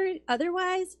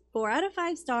 Otherwise, 4 out of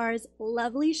 5 stars,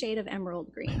 lovely shade of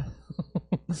emerald green.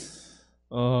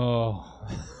 Oh.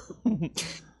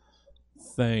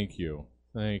 Thank you.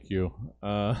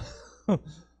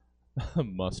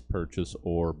 Must purchase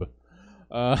orb.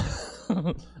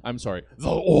 I'm sorry. The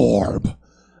orb.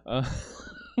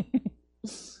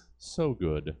 So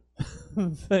good.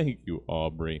 Thank you,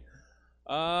 Aubrey.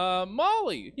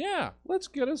 Molly, yeah, let's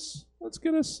get us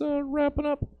wrapping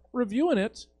up reviewing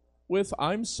it with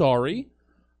I'm sorry.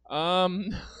 I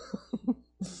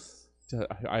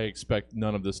expect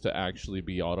none of this to actually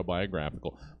be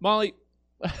autobiographical. Molly,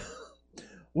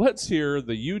 let's hear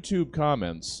the YouTube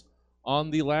comments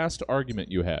on the last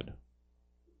argument you had.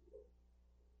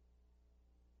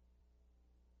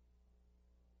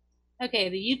 Okay,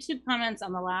 the YouTube comments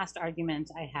on the last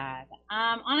argument I had.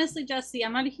 Honestly, Jesse,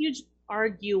 I'm not a huge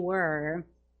arguer,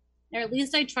 or at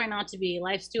least I try not to be.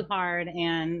 Life's too hard,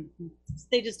 and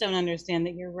they just don't understand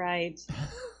that you're right.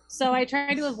 So I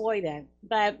try to avoid it.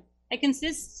 But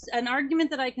an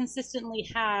argument that I consistently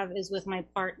have is with my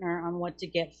partner on what to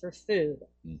get for food.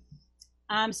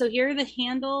 So here are the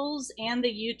handles and the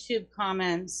YouTube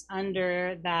comments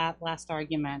under that last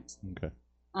argument. Okay.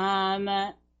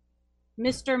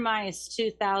 Mr. Mice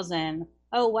 2000.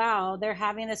 Oh wow, they're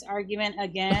having this argument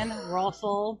again.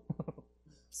 Rawful.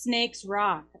 Snakes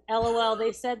Rock. LOL,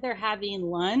 they said they're having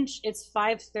lunch. It's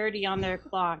 5:30 on their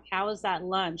clock. How is that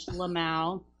lunch?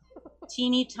 Lamau.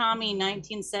 Teeny Tommy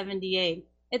 1978.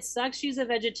 It sucks she's a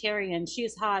vegetarian.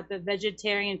 She's hot, but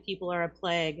vegetarian people are a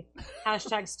plague.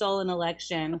 Hashtag stolen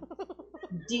election.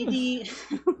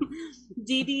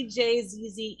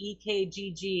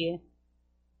 DDJZZEKGG.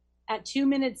 At 2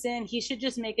 minutes in, he should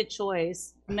just make a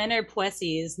choice. Men are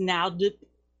pussies. Now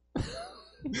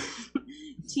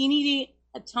Teeny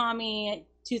Tommy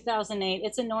 2008.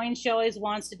 It's annoying she always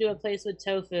wants to do a place with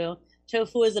tofu.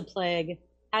 Tofu is a plague.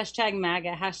 Hashtag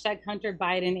MAGA. Hashtag Hunter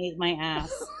Biden ate my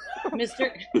ass.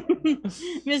 Mr.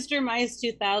 Mice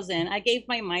 2000. I gave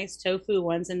my mice tofu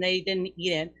once and they didn't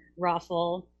eat it.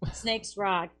 Raffle. Snakes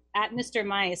Rock. At Mr.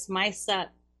 Mice. Mice suck.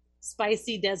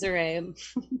 Spicy Desiree.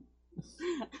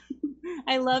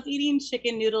 I love eating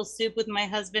chicken noodle soup with my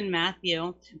husband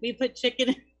Matthew. We put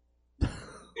chicken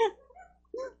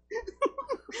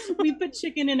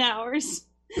in ours,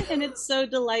 and it's so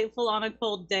delightful on a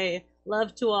cold day.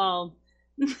 Love to all.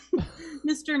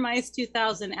 Mr. Mice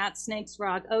 2000 at Snakes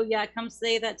Rock. Oh yeah, come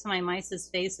say that to my mice's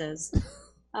faces.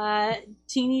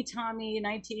 Teeny Tommy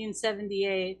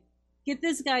 1978. Get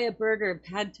this guy a burger.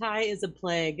 Pad Thai is a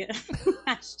plague.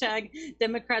 Hashtag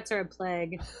Democrats are a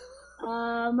plague.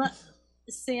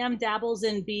 Sam dabbles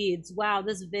in beads. Wow,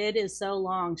 this vid is so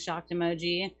long. Shocked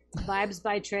emoji. Vibes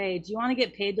by trade. Do you want to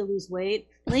get paid to lose weight?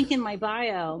 Link in my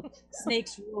bio.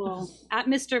 Snakes rule. At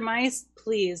Mr. Mice,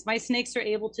 please. My snakes are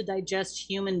able to digest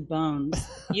human bones.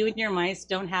 You and your mice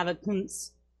don't have a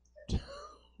kunz.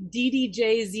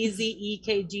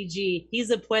 DDJZZEKGG. He's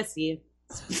a pussy.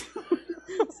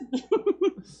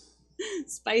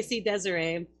 Spicy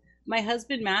Desiree. My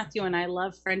husband Matthew and I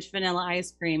love French vanilla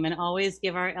ice cream and always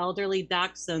give our elderly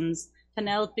dachshunds,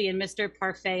 Penelope and Mr.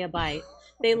 Parfait, a bite.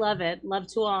 They love it. Love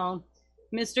to all.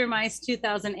 Mr. Mice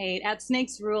 2008. At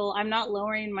Snakes Rule, I'm not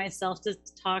lowering myself to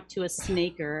talk to a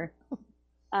snaker.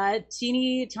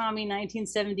 Teeny Tommy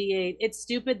 1978. It's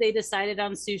stupid they decided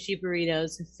on sushi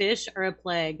burritos. Fish are a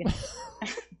plague.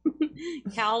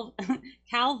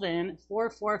 Calvin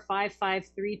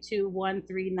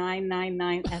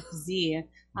 445532139999FZ.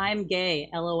 I'm gay.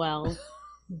 LOL.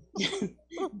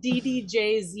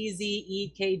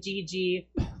 DDJZZEKGG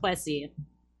Pussy.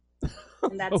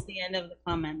 And that's the end of the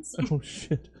comments. Oh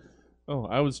shit. Oh,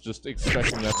 I was just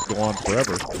expecting that to go on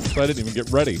forever, so I didn't even get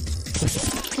ready.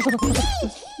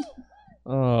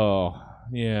 Oh,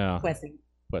 yeah. Pussy.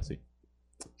 Pussy.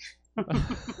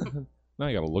 Now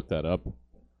I gotta look that up.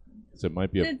 So it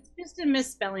might be a... It's just a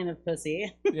misspelling of pussy.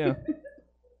 Yeah.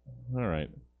 All right.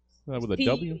 With a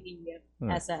W?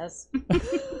 P-U-E-S-S.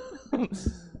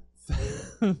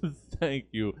 Thank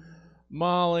you,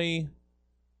 Molly.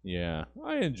 Yeah,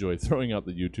 I enjoy throwing out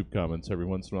the YouTube comments every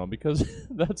once in a while because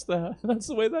that's the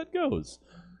way that goes.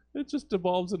 It just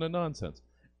devolves into nonsense,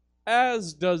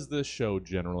 as does this show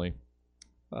generally.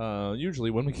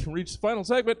 Usually, when we can reach the final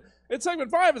segment, it's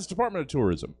segment 5. It's Department of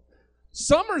Tourism.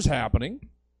 Summer's happening,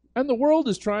 and the world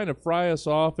is trying to fry us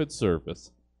off its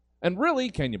surface. And really,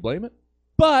 can you blame it?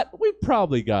 But we've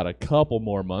probably got a couple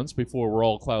more months before we're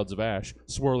all clouds of ash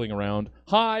swirling around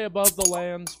high above the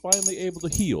lands, finally able to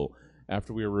heal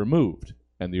after we are removed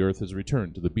and the earth has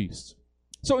returned to the beasts.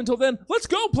 So until then, let's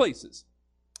go places!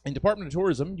 In Department of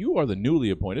Tourism, you are the newly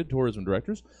appointed tourism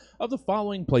directors of the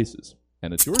following places,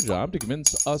 and it's your job to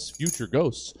convince us future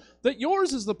ghosts that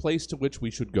yours is the place to which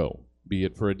we should go, be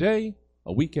it for a day,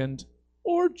 a weekend,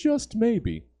 or just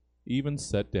maybe even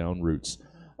set down roots.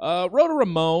 Rhoda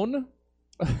Ramon,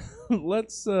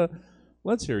 let's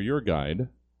hear your guide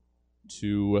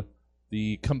to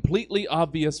the completely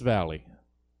obvious valley.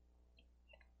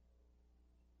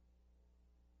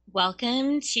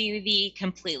 Welcome to the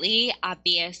completely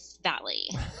obvious valley.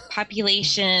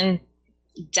 Population,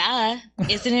 duh,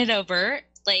 isn't it overt?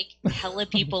 Like, hella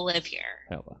people live here.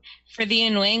 Hella. For the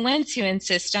annoying ones who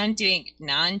insist on doing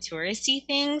non-touristy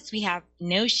things, we have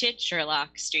no shit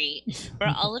Sherlock Street,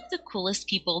 where all of the coolest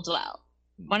people dwell.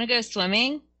 Want to go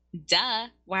swimming? Duh.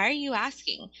 Why are you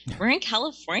asking? We're in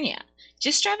California.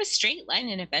 Just drive a straight line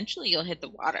and eventually you'll hit the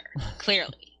water.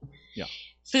 Clearly. Yeah.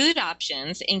 Food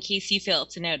options, in case you fail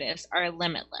to notice, are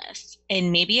limitless.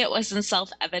 And maybe it wasn't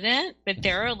self-evident, but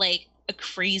there are like a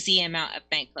crazy amount of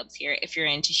nightclubs here if you're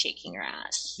into shaking your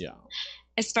ass. Yeah.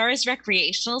 As far as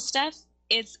recreational stuff,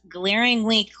 it's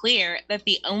glaringly clear that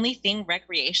the only thing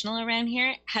recreational around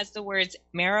here has the words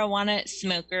marijuana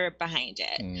smoker behind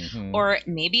it. Mm-hmm. Or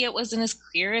maybe it wasn't as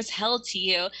clear as hell to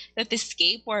you that the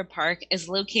skateboard park is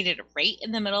located right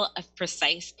in the middle of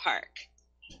Precise Park.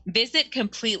 Visit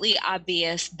Completely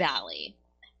Obvious Valley.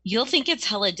 You'll think it's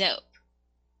hella dope.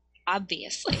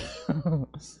 Obviously.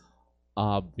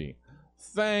 Obvi.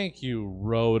 Thank you,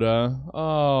 Rhoda.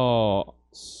 Oh,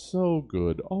 so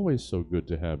good. Always so good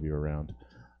to have you around.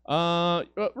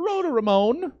 Rhoda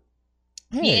Ramon.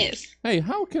 Hey, Yes. Hey,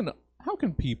 how can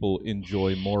people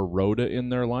enjoy more Rhoda in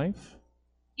their life?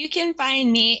 You can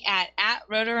find me at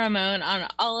Rhoda Ramon on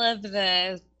all of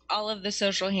the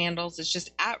social handles. It's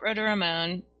just at Rhoda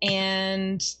Ramon.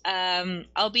 And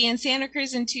I'll be in Santa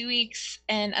Cruz in 2 weeks.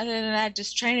 And other than that,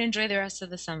 just trying to enjoy the rest of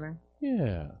the summer.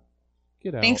 Yeah.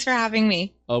 Get out. Thanks for having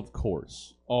me. Of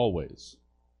course. Always.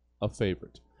 A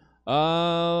favorite.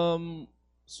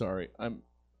 Sorry. I'm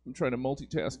trying to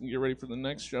multitask and get ready for the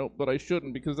next show, but I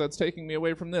shouldn't because that's taking me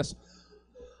away from this.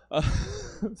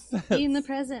 Be in the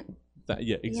present.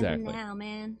 Yeah, exactly. Be in the now,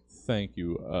 man. Thank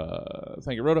you,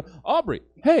 Rhoda. Aubrey,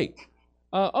 hey.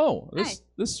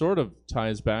 This sort of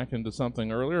ties back into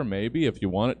something earlier, maybe if you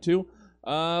want it to.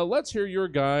 Let's hear your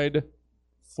guide,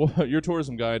 your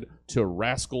tourism guide to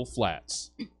Rascal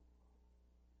Flats.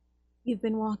 You've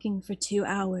been walking for 2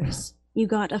 hours. You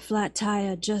got a flat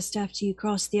tire just after you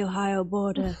crossed the Ohio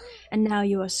border, and now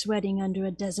you are sweating under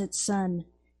a desert sun.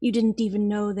 You didn't even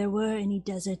know there were any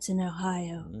deserts in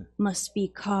Ohio. Must be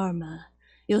karma.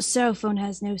 Your cell phone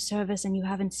has no service and you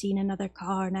haven't seen another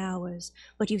car in hours,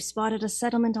 but you've spotted a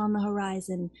settlement on the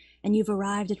horizon and you've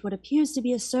arrived at what appears to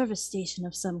be a service station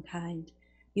of some kind.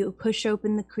 You push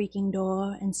open the creaking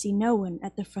door and see no one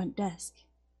at the front desk.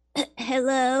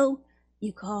 Hello?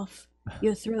 You cough,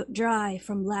 your throat dry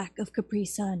from lack of Capri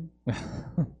Sun.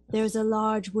 There's a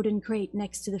large wooden crate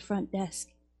next to the front desk.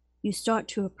 You start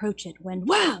to approach it when,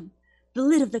 wham! The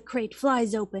lid of the crate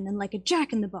flies open and like a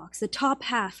jack-in-the-box, the top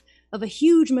half of a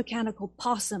huge mechanical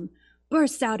possum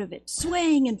bursts out of it,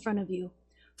 swaying in front of you.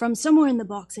 From somewhere in the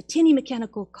box, a tinny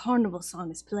mechanical carnival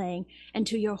song is playing, and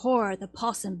to your horror, the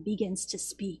possum begins to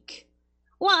speak.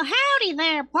 Well, howdy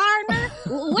there, partner.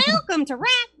 Welcome to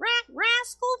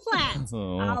Rascal Flats.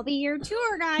 Oh. I'll be your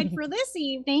tour guide for this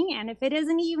evening, and if it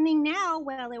isn't evening now,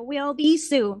 well, it will be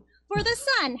soon. For the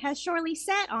sun has surely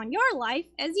set on your life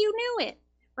as you knew it.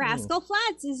 Rascal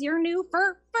Flats is your new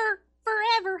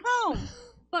forever home.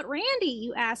 But Randy,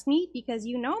 you ask me, because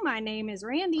you know my name is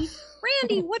Randy.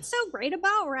 Randy, what's so great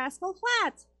about Rascal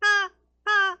Flats? Ha,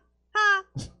 ha, ha,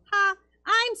 ha.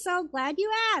 I'm so glad you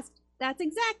asked. That's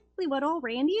exactly what old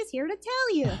Randy is here to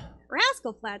tell you.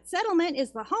 Rascal Flats Settlement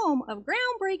is the home of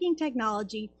groundbreaking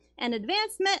technology and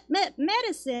advanced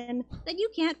medicine that you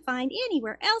can't find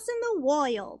anywhere else in the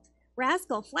world.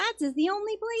 Rascal Flats is the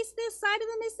only place this side of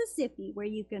the Mississippi where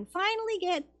you can finally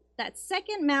get that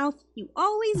second mouth you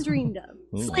always dreamed of.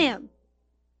 Ooh. Slam!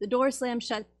 The door slams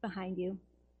shut behind you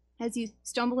as you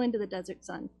stumble into the desert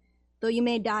sun. Though you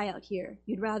may die out here,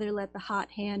 you'd rather let the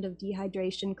hot hand of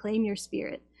dehydration claim your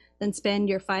spirit than spend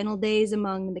your final days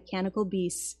among the mechanical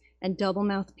beasts and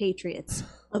double-mouthed patriots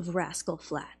of Rascal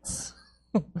Flats.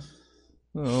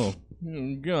 Oh,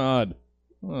 God.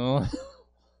 Oh,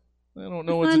 I don't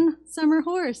know what Fun summer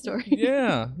horror story.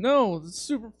 Yeah, no, it's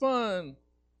super fun.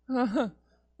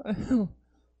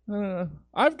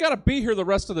 I've got to be here the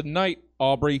rest of the night,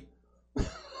 Aubrey.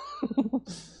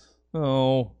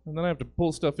 Oh, and then I have to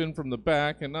pull stuff in from the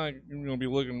back, and I'm gonna be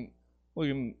looking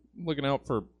out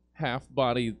for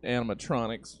half-body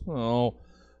animatronics. Oh,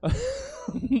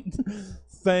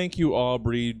 thank you,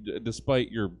 Aubrey.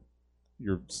 Despite your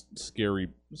scary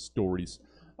stories,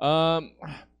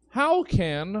 how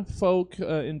can folk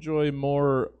enjoy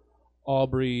more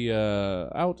Aubrey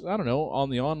out, I don't know, on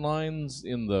the onlines,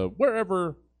 in the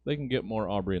wherever they can get more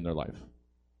Aubrey in their life?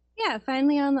 Yeah, find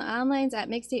me on the onlines at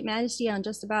Mixtape Majesty on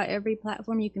just about every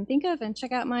platform you can think of, and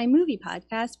check out my movie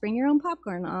podcast, Bring Your Own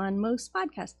Popcorn, on most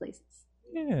podcast places.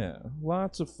 Yeah,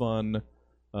 Lots of fun.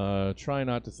 Try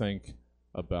not to think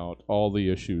about all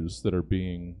the issues that are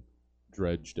being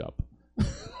dredged up.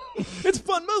 It's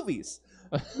fun movies.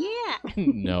 Yeah.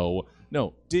 No,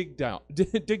 dig down,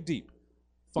 dig deep.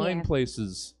 Find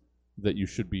places that you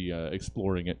should be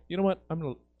exploring it. You know what? I'm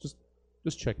gonna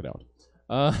just check it out.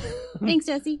 Thanks,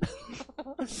 Jesse.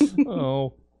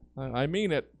 Oh, I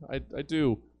mean it. I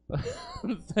do.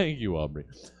 Thank you, Aubrey.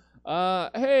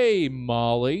 Hey,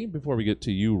 Molly. Before we get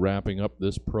to you wrapping up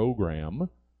this program,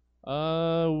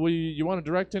 you want to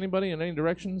direct anybody in any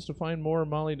directions to find more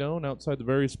Molly Doan outside the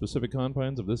very specific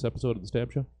confines of this episode of the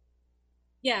Stab Show?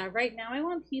 Yeah, right now I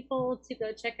want people to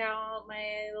go check out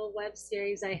my little web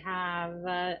series I have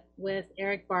with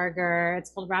Eric Barger. It's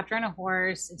called Raptor on a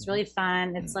Horse. It's really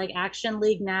fun. It's like Action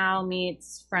League Now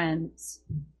meets Friends.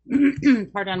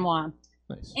 Pardon moi.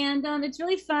 Nice. And it's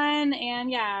really fun.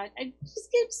 And yeah, I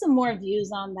just give some more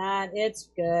views on that. It's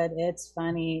good. It's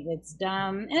funny. It's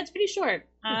dumb. And it's pretty short.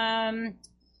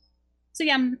 So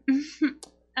yeah.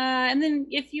 And then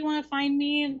if you want to find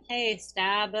me, hey,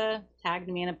 Stab tagged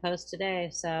me in a post today.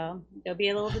 So go be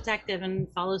a little detective and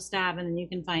follow Stab, and then you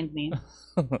can find me.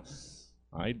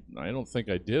 I don't think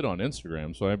I did on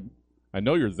Instagram, so I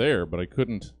know you're there, but I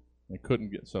couldn't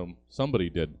get somebody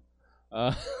did.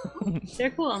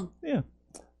 They're cool. Yeah.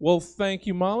 Well, thank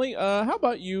you, Molly. How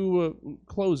about you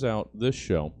close out this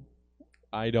show?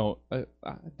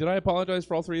 Did I apologize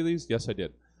for all three of these? Yes, I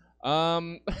did.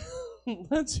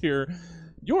 Let's hear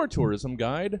your tourism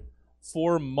guide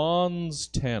for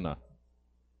Montana.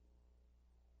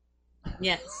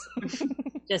 Yes.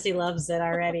 Jesse loves it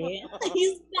already.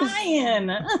 He's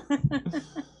dying.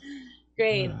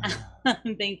 Great.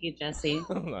 Thank you, Jesse.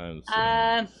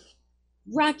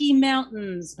 Rocky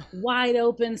Mountains, wide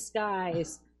open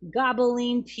skies,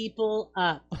 gobbling people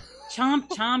up. Chomp,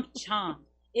 chomp, chomp.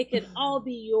 It could all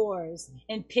be yours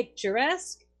in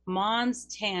picturesque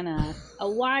Montana, a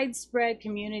widespread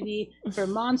community for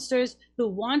monsters who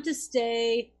want to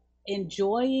stay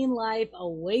enjoying life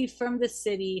away from the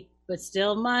city, but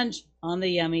still munch on the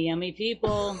yummy, yummy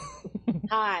people.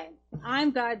 Hi,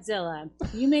 I'm Godzilla.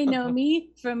 You may know me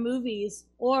from movies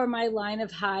or my line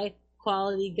of high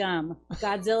quality gum,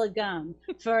 Godzilla gum.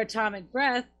 For atomic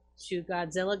breath, chew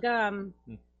Godzilla gum.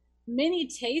 Many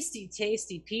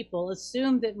tasty people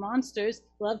assume that monsters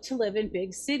love to live in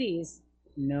big cities.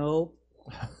 Nope.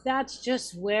 That's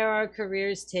just where our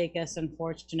careers take us,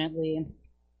 unfortunately.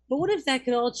 But what if that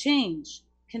could all change?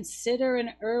 Consider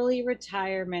an early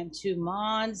retirement to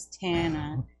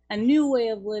Montana, a new way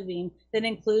of living that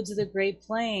includes the Great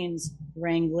Plains,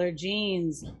 Wrangler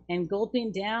jeans, and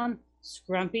gulping down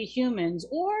scrumpy humans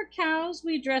or cows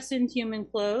we dress in human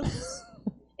clothes.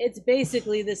 It's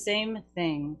basically the same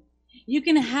thing. You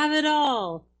can have it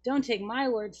all. Don't take my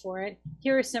word for it.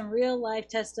 Here are some real-life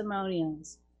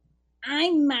testimonials.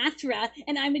 I'm Mathra,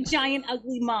 and I'm a giant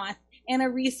ugly moth and a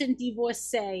recent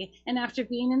divorcee. And after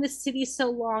being in the city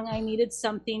so long, I needed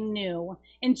something new.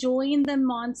 Enjoying the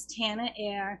Montana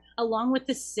air, along with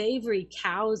the savory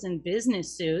cows and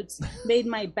business suits, made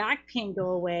my back pain go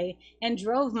away and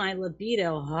drove my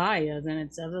libido higher than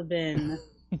it's ever been.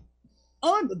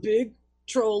 I'm a big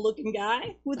troll-looking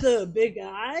guy with a big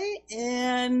eye,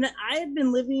 and I've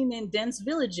been living in dense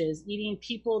villages, eating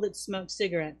people that smoke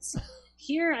cigarettes.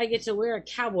 Here I get to wear a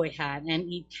cowboy hat and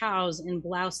eat cows in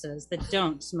blouses that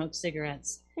don't smoke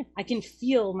cigarettes. I can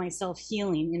feel myself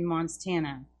healing in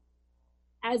Montana.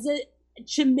 As a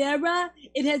chimera,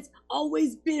 it has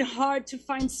always been hard to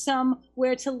find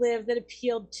somewhere to live that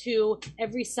appealed to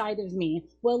every side of me.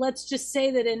 Well, let's just say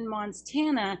that in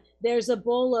Montana, there's a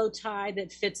bolo tie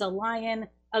that fits a lion,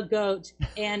 a goat,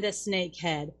 and a snake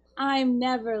head. I'm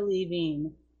never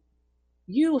leaving.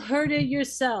 You heard it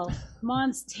yourself.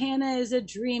 Montana is a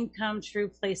dream come true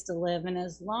place to live, and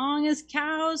as long as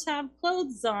cows have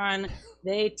clothes on,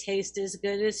 they taste as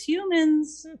good as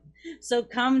humans. So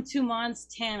come to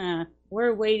Montana.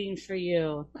 We're waiting for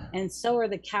you. And so are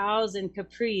the cows and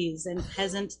capris and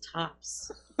peasant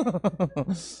tops.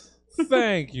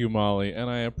 Thank you, Molly, and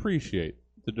I appreciate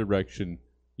the direction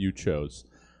you chose.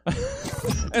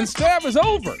 And Stab is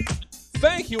over.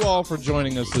 Thank you all for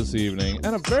joining us this evening,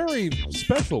 and a very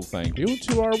special thank you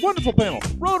to our wonderful panel,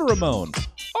 Rhoda Ramone,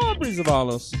 Aubrey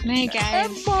Zavalos, Hey, guys.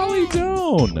 and Molly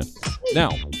Doan. Now,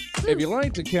 if you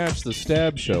like to catch the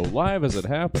Stab Show live as it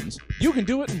happens, you can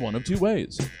do it in one of two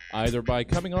ways. Either by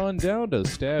coming on down to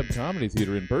Stab Comedy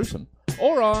Theater in person,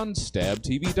 or on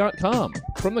stabtv.com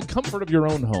from the comfort of your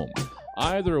own home.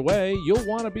 Either way, you'll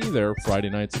want to be there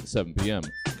Friday nights at 7 p.m.,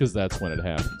 because that's when it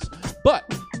happens. But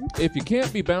if you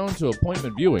can't be bound to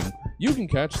appointment viewing, you can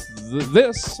catch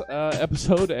this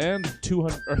episode and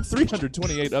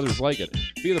 328 others like it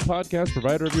via the podcast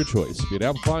provider of your choice, be it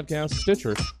Apple Podcasts,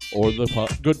 Stitcher, or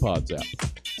the Good Pods app.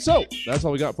 So, that's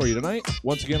all we got for you tonight.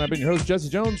 Once again, I've been your host, Jesse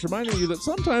Jones, reminding you that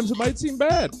sometimes it might seem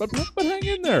bad, but hang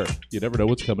in there. You never know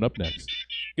what's coming up next.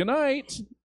 Good night.